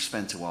yes, we've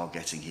spent a while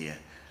getting here,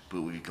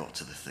 but we've got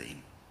to the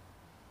theme.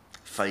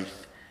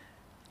 Faith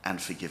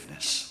and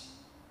forgiveness.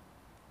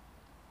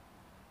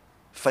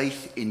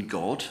 Faith in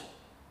God,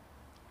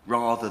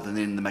 rather than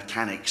in the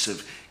mechanics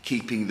of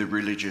keeping the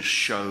religious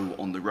show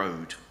on the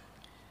road.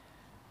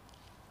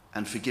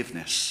 And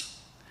forgiveness.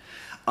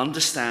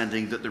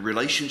 Understanding that the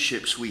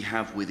relationships we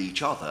have with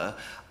each other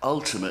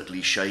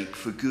ultimately shape,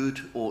 for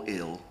good or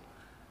ill,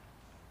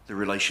 the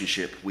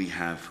relationship we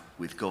have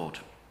with God.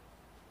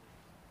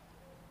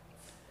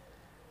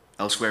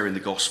 Elsewhere in the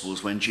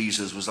Gospels, when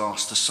Jesus was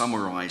asked to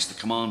summarise the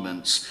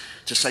commandments,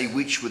 to say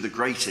which were the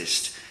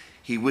greatest,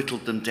 he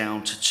whittled them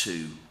down to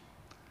two.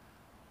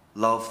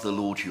 Love the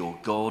Lord your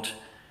God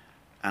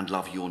and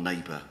love your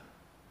neighbour.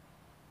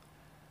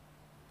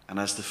 And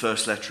as the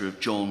first letter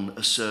of John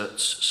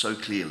asserts so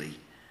clearly,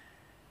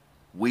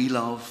 we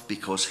love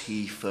because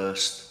he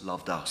first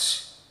loved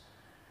us.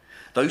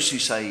 Those who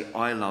say,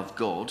 I love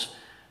God,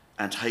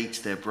 and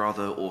hate their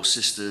brother or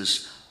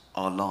sisters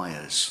are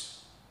liars.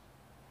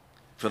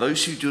 For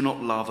those who do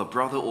not love a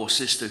brother or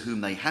sister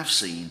whom they have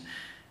seen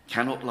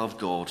cannot love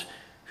God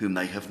whom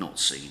they have not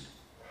seen.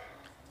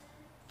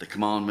 The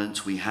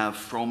commandment we have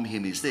from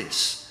him is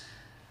this: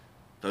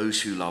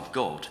 those who love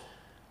God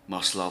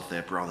must love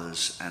their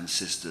brothers and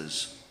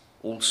sisters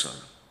also.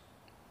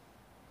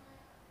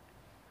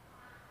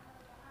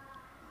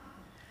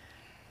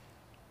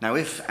 Now,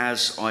 if,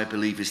 as I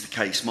believe is the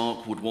case,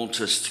 Mark would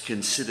want us to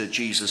consider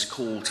Jesus'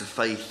 call to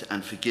faith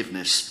and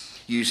forgiveness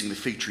using the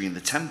fig tree in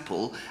the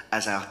temple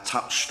as our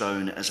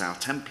touchstone, as our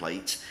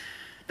template,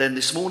 then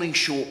this morning's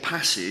short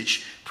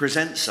passage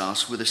presents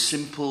us with a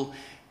simple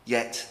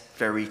yet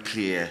very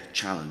clear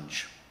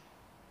challenge.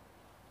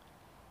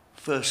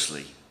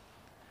 Firstly,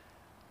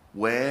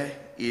 where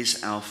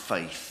is our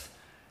faith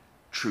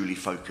truly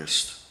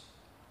focused?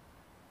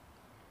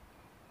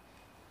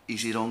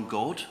 Is it on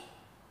God?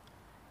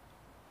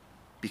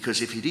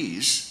 Because if it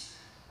is,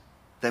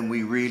 then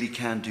we really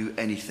can do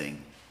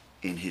anything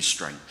in his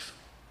strength.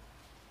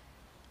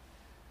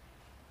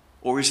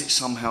 Or is it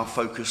somehow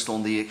focused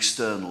on the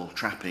external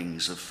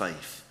trappings of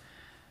faith,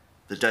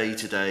 the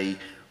day-to-day,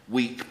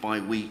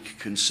 week-by-week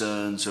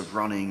concerns of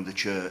running the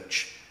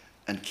church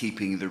and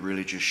keeping the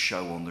religious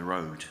show on the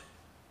road?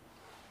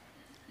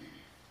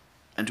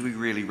 And do we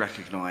really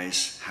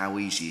recognise how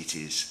easy it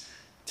is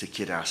to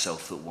kid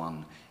ourselves that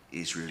one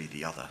is really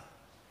the other?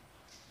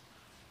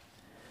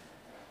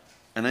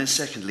 And then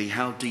secondly,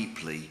 how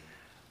deeply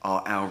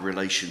are our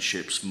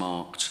relationships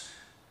marked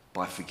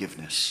by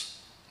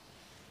forgiveness?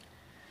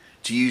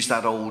 To use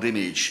that old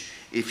image,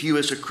 if you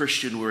as a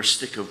Christian were a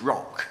stick of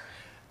rock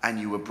and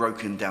you were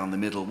broken down the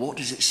middle, what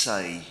does it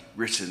say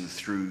written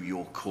through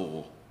your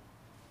core?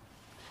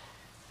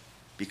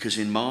 Because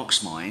in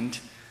Mark's mind,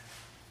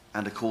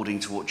 and according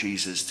to what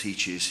Jesus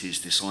teaches his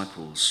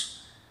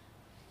disciples,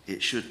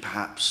 it should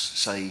perhaps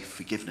say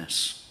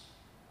forgiveness.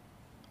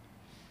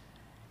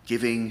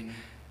 Giving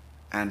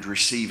and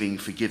receiving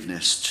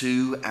forgiveness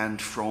to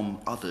and from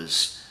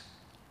others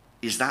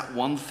is that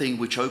one thing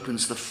which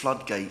opens the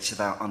floodgates of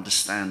our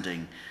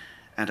understanding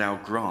and our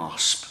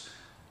grasp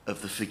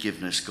of the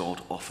forgiveness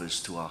God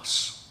offers to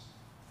us.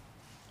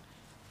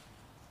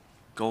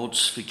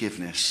 God's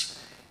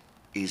forgiveness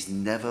is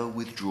never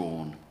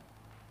withdrawn.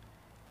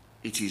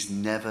 It is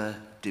never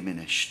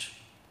diminished.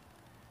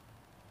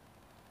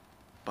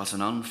 But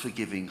an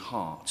unforgiving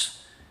heart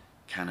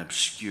can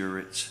obscure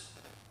it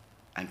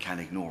and can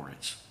ignore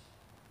it.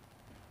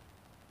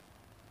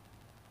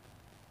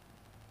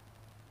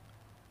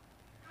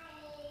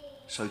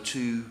 So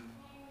 2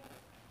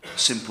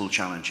 simple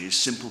challenges,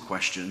 simple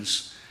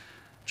questions,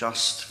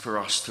 just for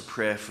us to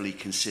prayerfully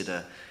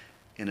consider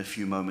in a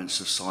few moments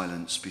of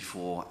silence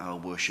before our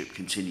worship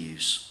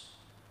continues.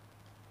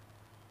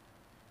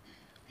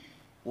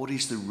 What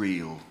is the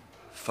real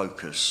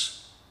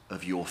focus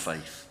of your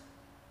faith?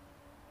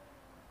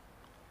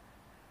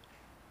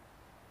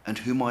 And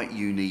who might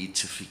you need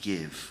to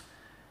forgive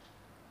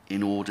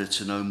in order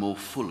to know more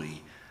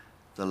fully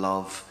the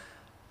love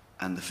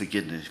and the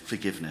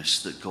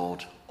forgiveness that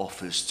God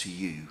offers to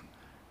you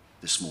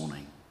this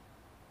morning?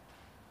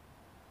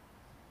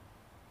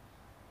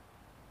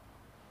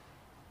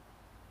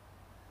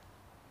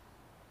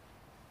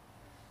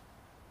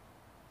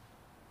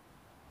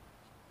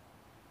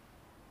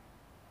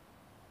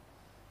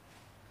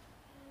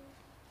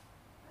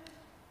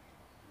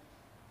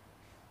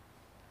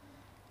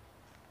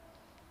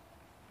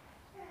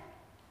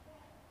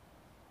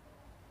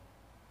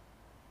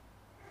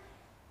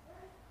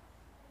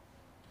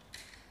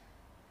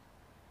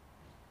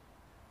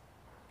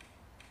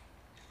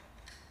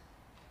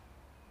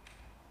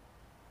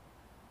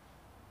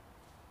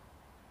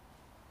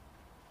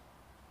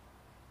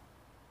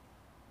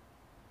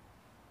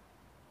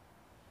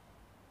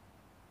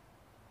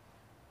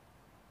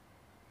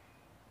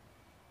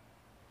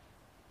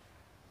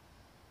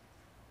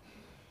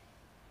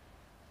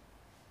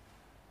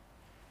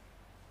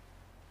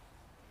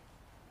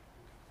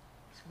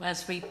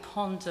 As we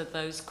ponder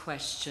those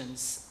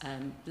questions,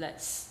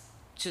 let's,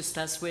 just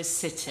as we're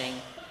sitting,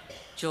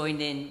 join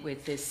in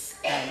with this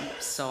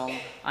song,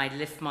 I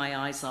Lift My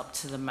Eyes Up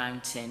to the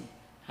Mountain,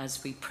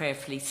 as we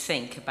prayerfully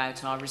think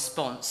about our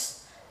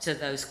response to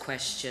those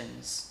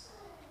questions.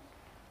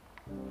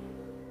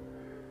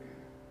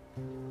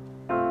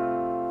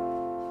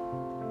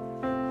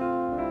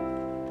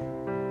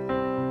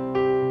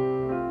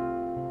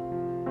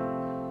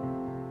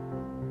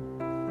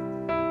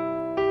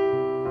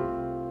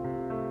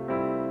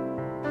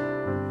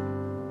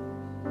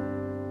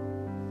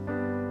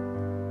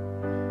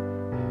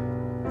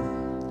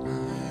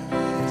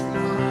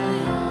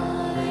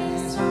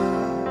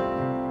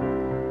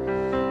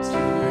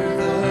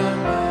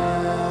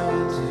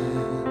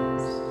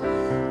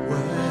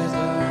 Where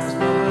does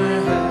my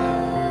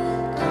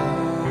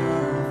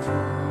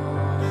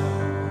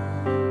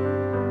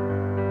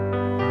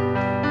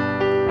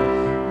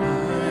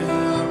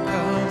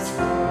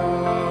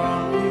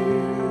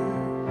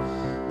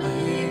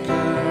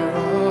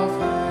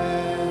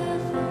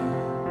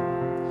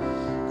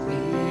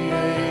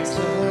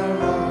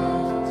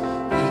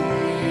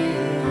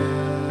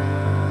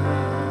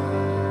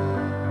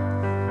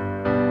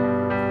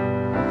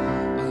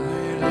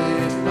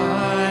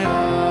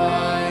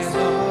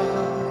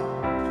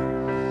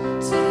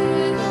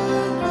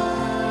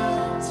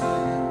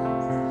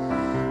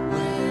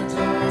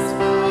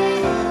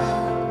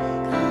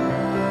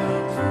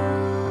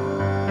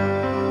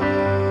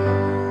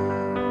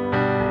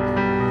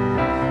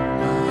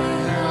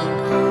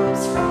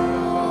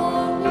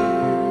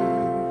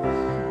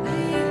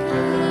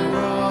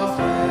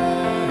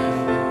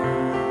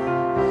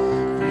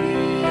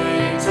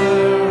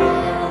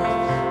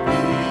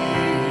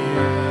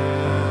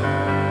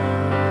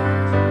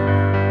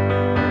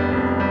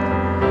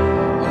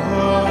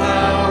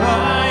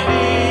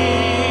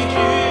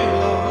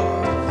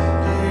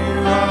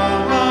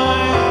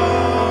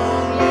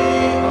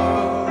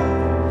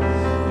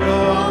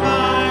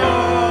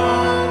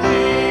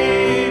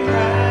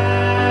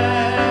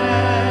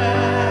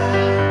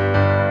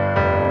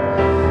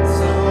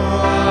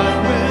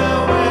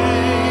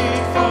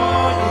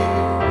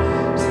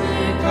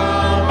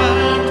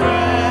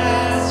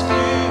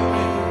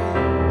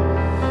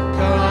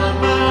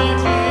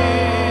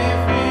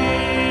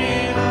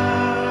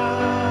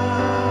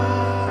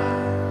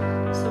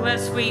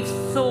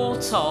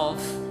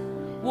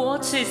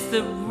is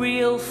the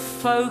real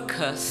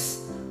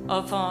focus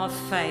of our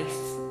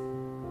faith.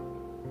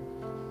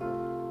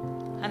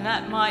 And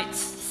that might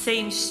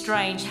seem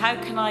strange.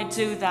 How can I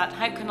do that?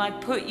 How can I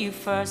put you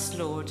first,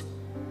 Lord?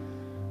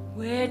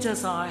 Where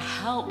does our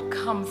help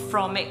come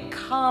from? It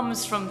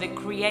comes from the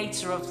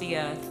Creator of the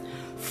earth,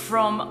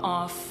 from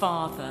our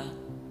Father.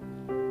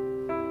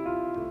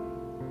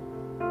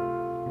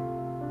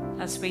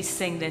 As we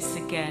sing this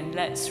again,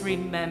 let's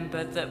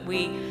remember that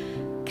we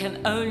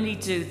can only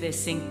do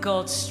this in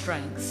God's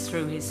strength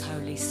through His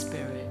Holy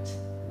Spirit.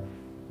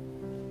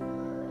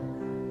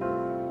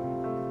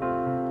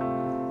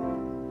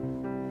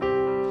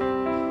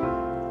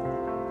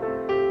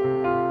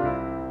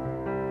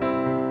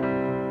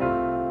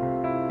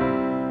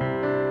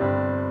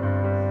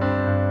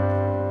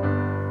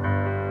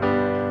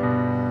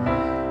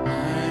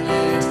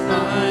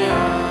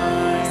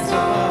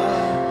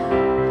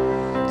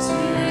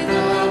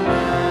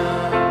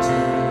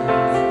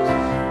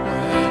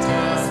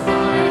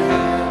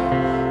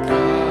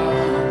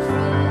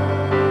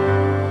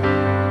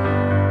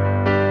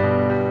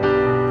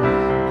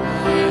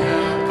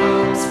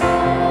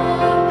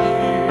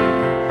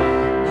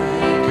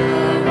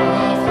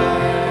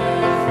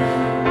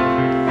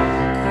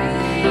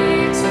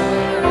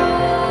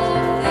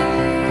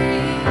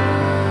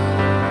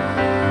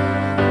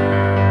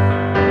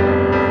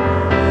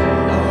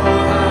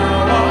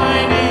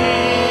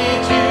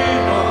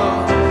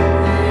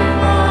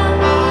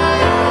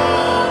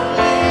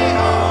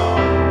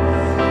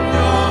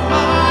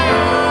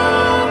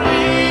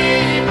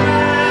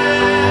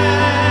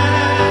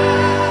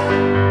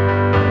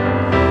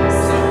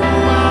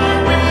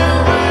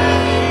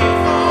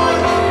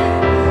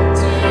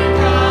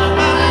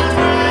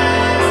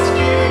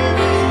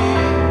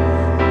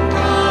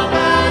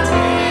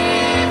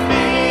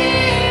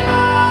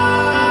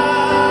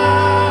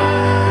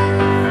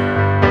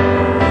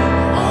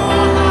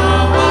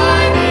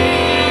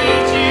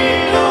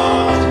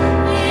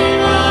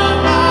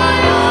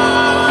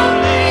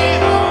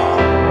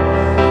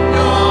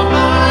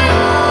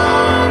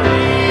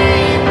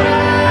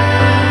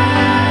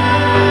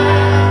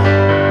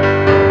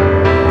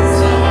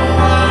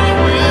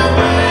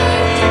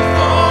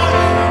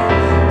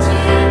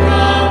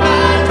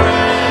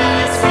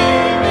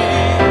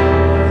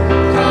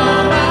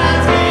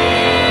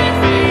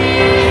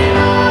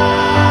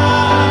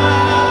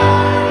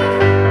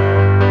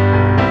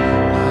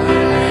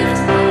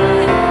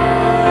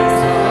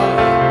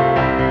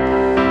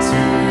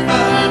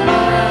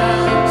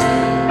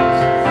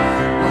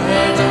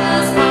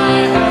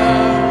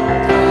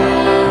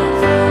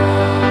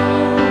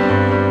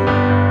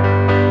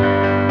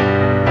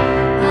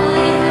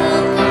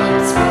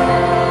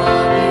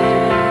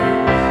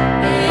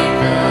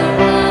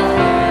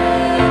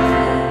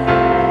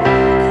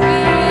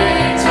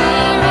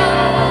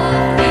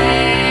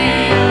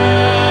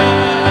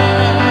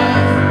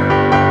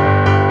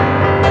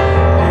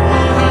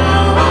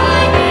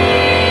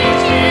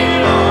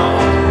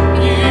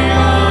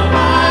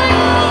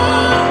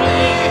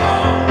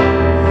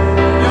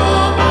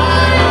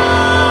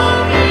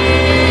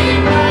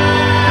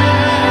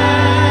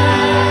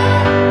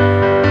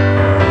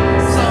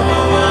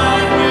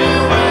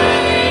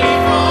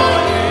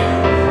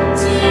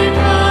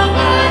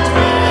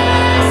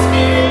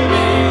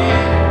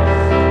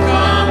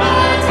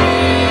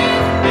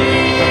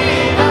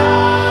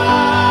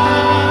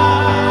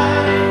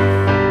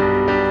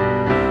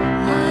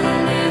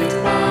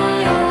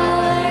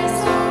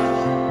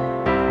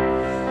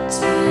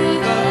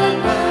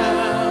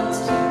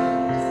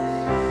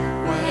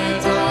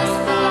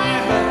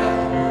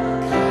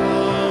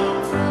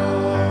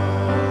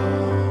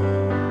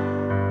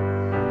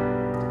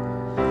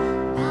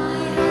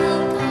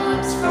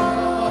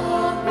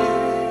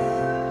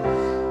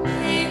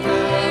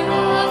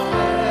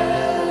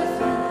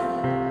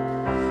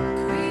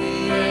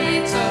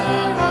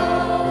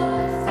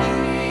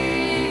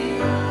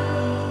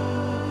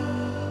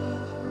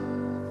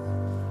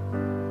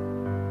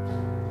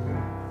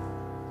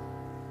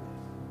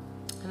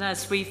 And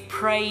as we've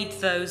prayed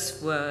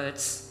those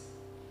words,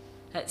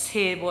 let's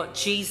hear what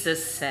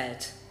Jesus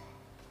said.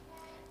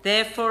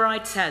 Therefore I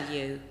tell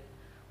you,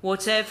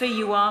 whatever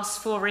you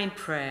ask for in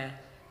prayer,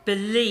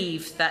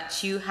 believe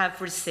that you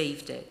have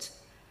received it,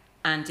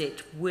 and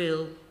it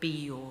will be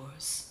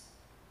yours.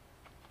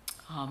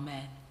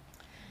 Amen.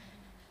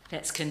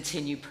 Let's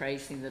continue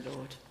praising the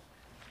Lord.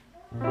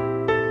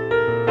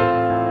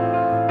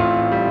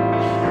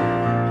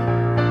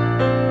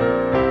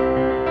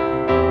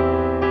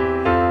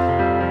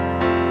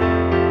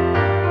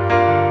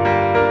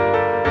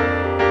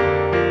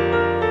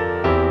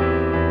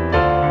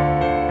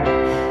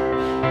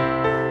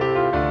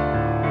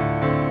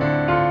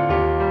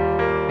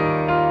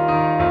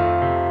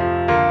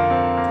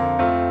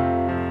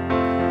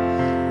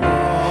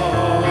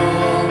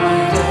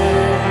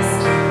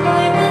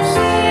 I will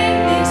sing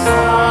this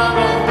song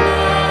of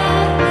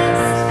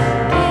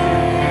gladness.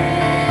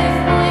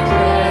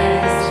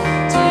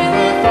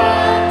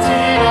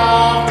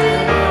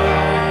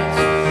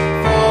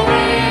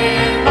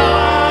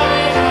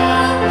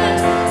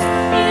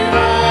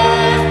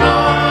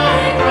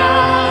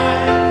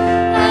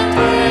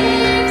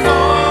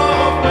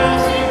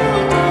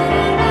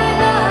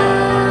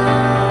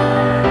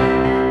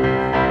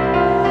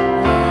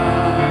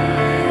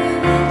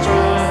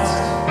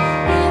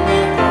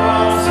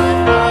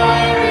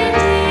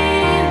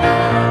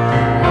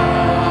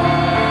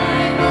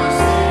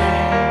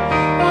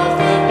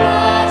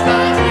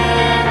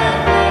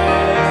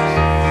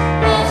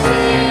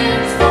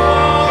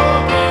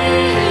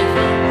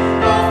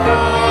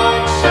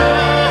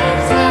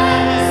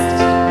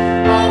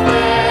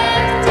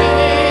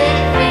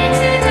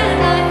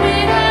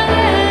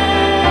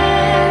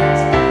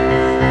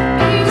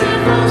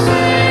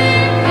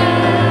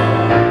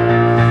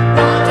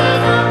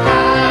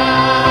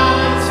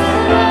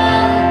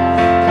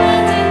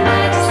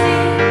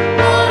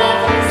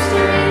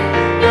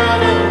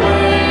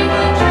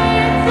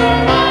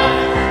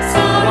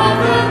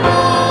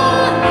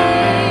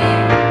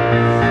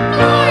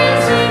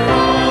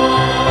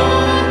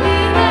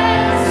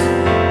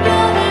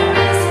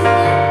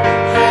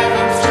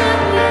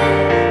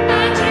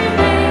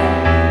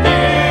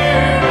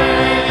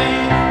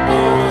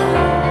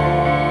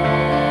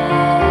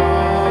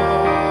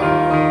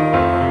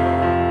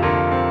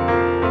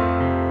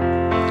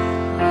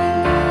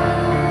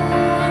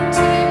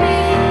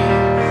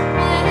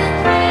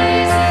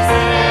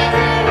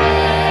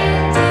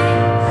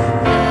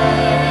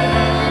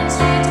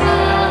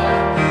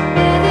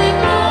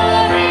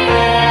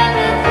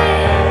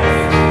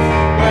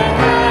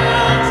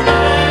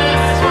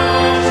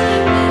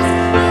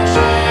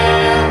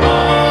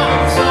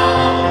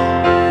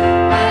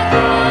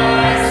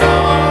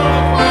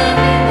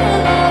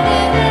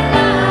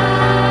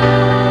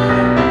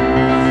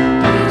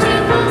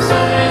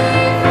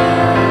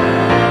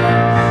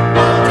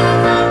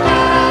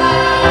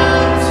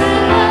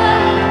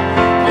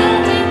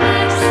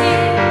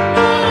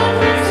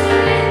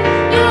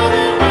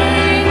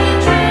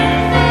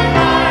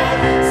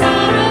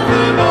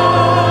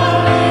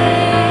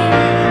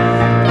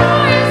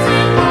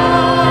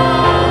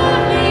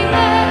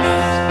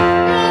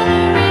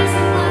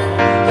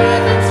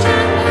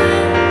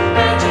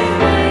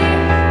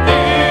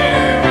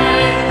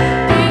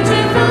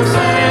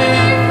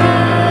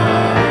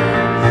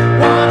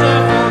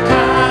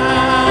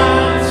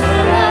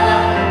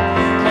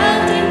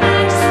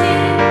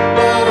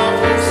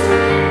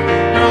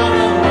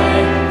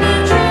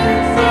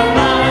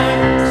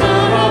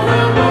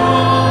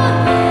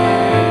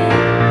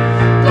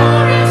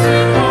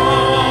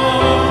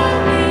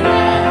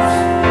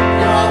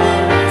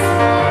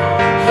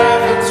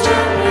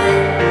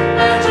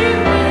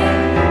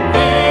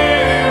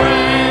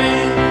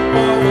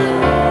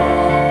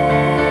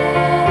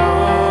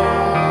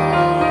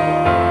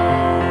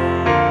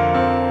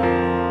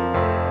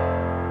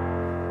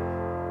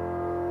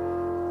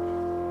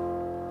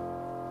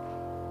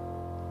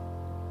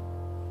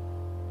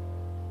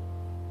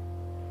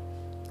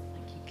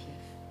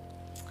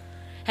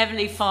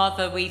 Heavenly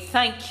Father, we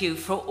thank you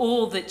for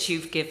all that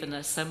you've given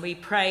us, and we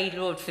pray,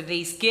 Lord, for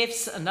these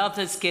gifts and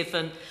others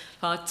given,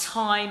 for our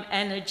time,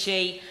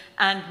 energy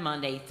and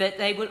money, that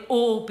they will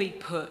all be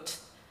put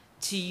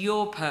to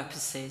your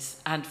purposes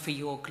and for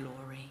your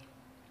glory.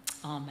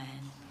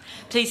 Amen.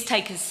 Please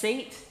take a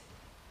seat.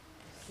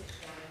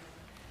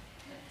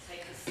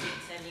 Take a seat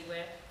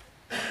anywhere.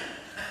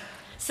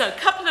 So, a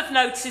couple of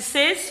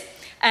notices.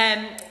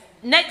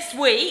 Next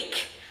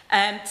week,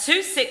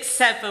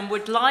 267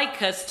 would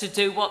like us to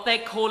do what they're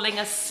calling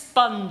a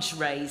sponge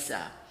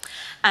raiser.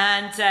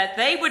 And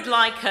they would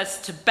like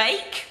us to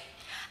bake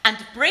and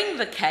bring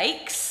the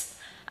cakes,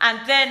 and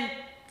then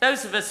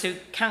those of us who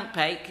can't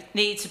bake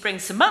need to bring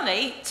some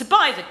money to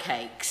buy the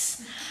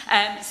cakes.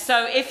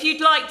 So if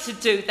you'd like to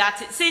do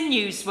that, it's in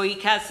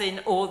Newsweek, as in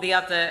all the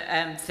other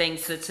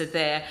things that are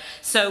there.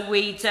 So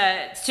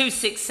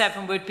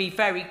 267 would be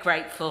very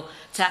grateful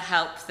to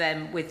help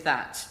them with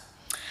that.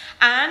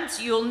 And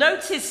you'll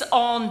notice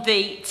on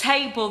the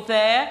table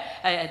there,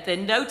 the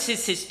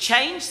notice has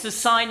changed. The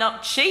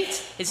sign-up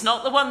sheet is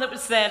not the one that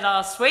was there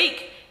last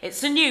week.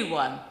 It's a new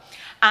one.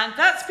 And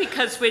that's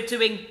because we're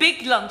doing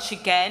Big Lunch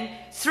again,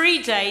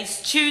 3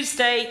 days,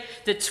 Tuesday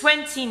the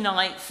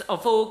 29th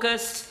of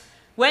August,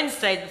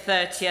 Wednesday the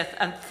 30th,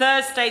 and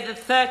Thursday the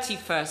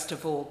 31st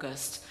of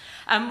August.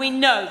 And we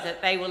know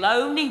that they will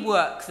only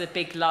work the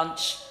Big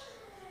Lunch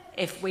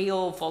if we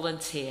all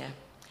volunteer.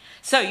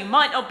 So you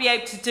might not be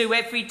able to do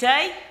every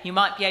day, you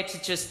might be able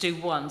to just do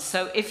one.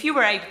 So if you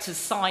were able to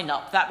sign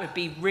up, that would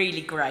be really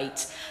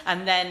great.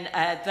 And then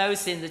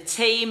those in the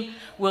team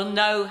will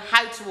know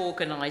how to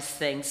organise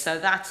things. So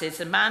that is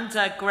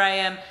Amanda,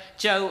 Graham,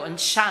 Joe and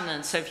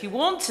Shannon. So if you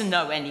want to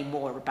know any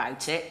more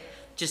about it,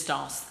 just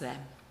ask them.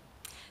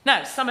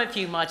 Now, some of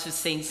you might have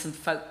seen some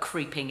folk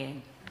creeping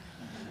in.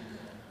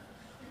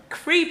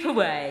 Creep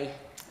away.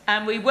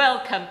 And we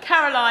welcome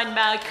Caroline,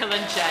 Michael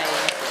and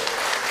James.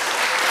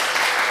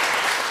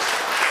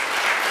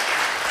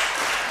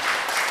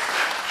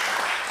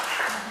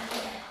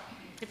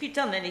 Have you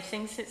done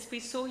anything since we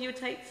saw you at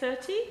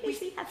 8:30? Has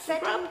he had some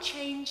fed grub? him,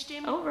 changed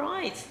him. Oh,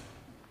 right.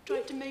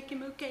 Tried to make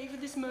him okay for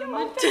this moment.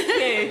 Oh,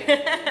 thank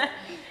you.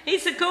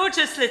 He's a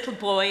gorgeous little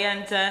boy.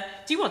 And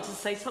do you want to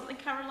say something,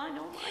 Caroline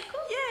or Michael?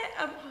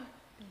 Yeah.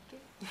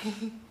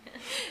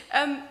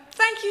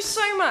 Thank you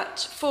so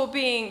much for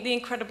being the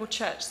incredible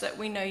church that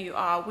we know you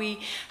are. We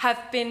have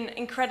been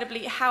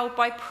incredibly held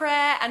by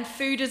prayer, and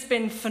food has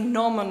been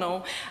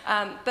phenomenal.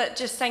 But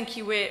just thank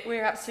you.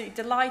 We're absolutely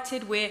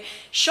delighted. We're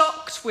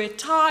shocked. We're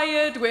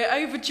tired. We're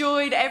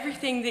overjoyed.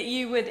 Everything that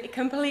you would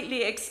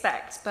completely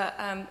expect. But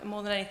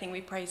more than anything,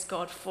 we praise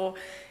God for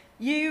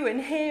you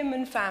and him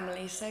and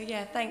family. So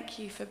yeah, thank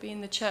you for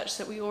being the church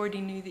that we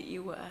already knew that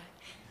you were.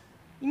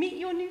 You meet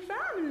your new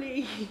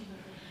family.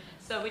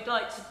 So we'd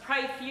like to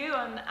pray for you,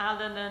 and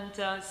Alan and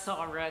Sarah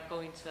are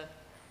going to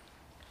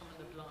come on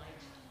the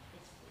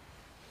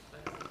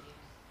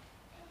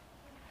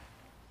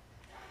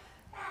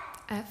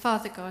blind.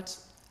 Father God,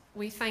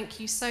 we thank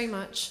you so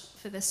much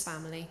for this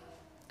family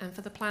and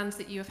for the plans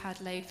that you have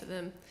had laid for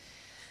them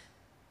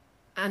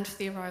and for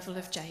the arrival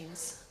of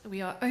James.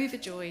 We are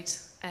overjoyed,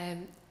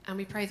 and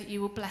we pray that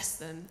you will bless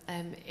them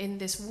in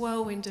this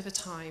whirlwind of a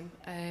time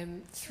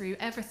through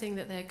everything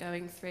that they're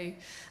going through.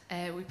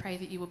 We pray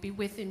that you will be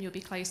with them, you'll be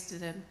close to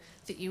them,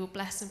 that you will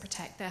bless and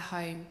protect their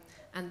home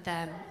and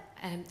them,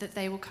 and that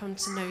they will come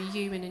to know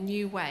you in a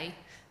new way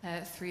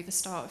through the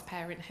start of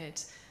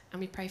parenthood.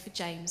 And we pray for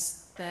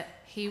James, that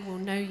he will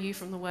know you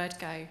from the word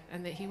go,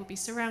 and that he will be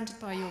surrounded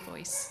by your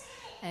voice,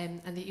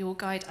 and that you will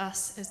guide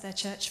us as their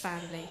church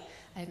family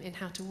in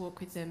how to walk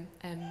with them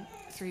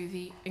through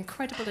the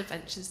incredible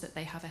adventures that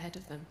they have ahead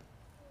of them.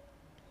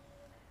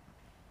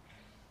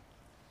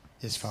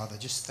 Yes, Father,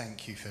 just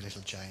thank you for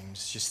little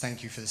James. Just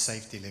thank you for the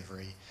safe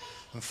delivery.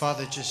 And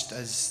Father, just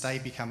as they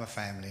become a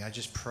family, I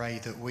just pray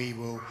that we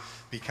will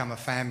become a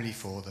family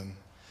for them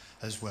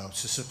as well,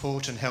 to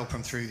support and help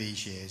them through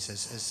these years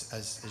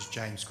as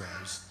James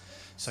grows.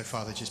 So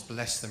Father, just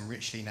bless them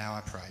richly now,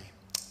 I pray.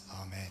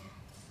 Amen.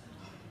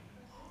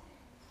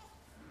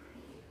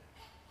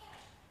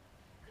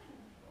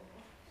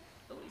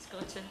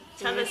 Got to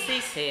tell us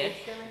he's here.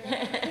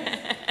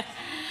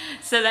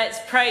 So let's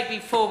pray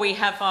before we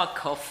have our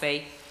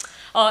coffee.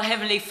 Our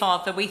Heavenly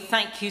Father, we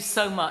thank you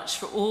so much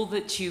for all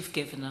that you've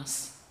given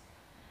us.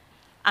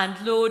 And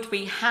Lord,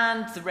 we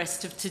hand the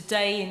rest of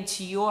today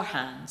into your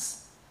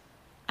hands.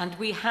 And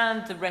we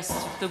hand the rest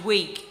of the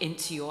week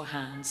into your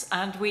hands.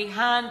 And we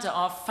hand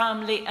our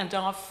family and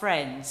our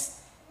friends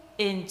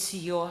into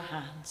your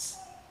hands.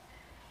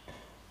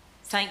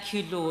 Thank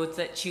you, Lord,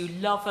 that you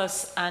love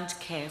us and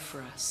care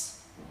for us.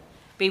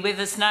 Be with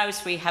us now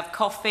as we have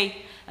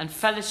coffee and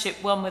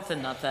fellowship one with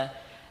another,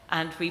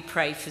 and we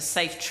pray for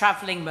safe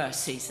travelling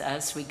mercies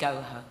as we go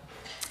home.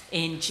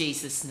 In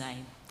Jesus'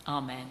 name,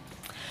 amen.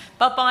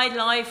 Bye-bye,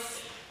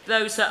 life.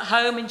 Those at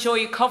home, enjoy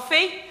your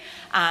coffee,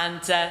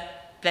 and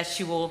bless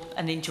you all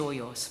and enjoy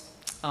yours.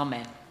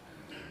 Amen.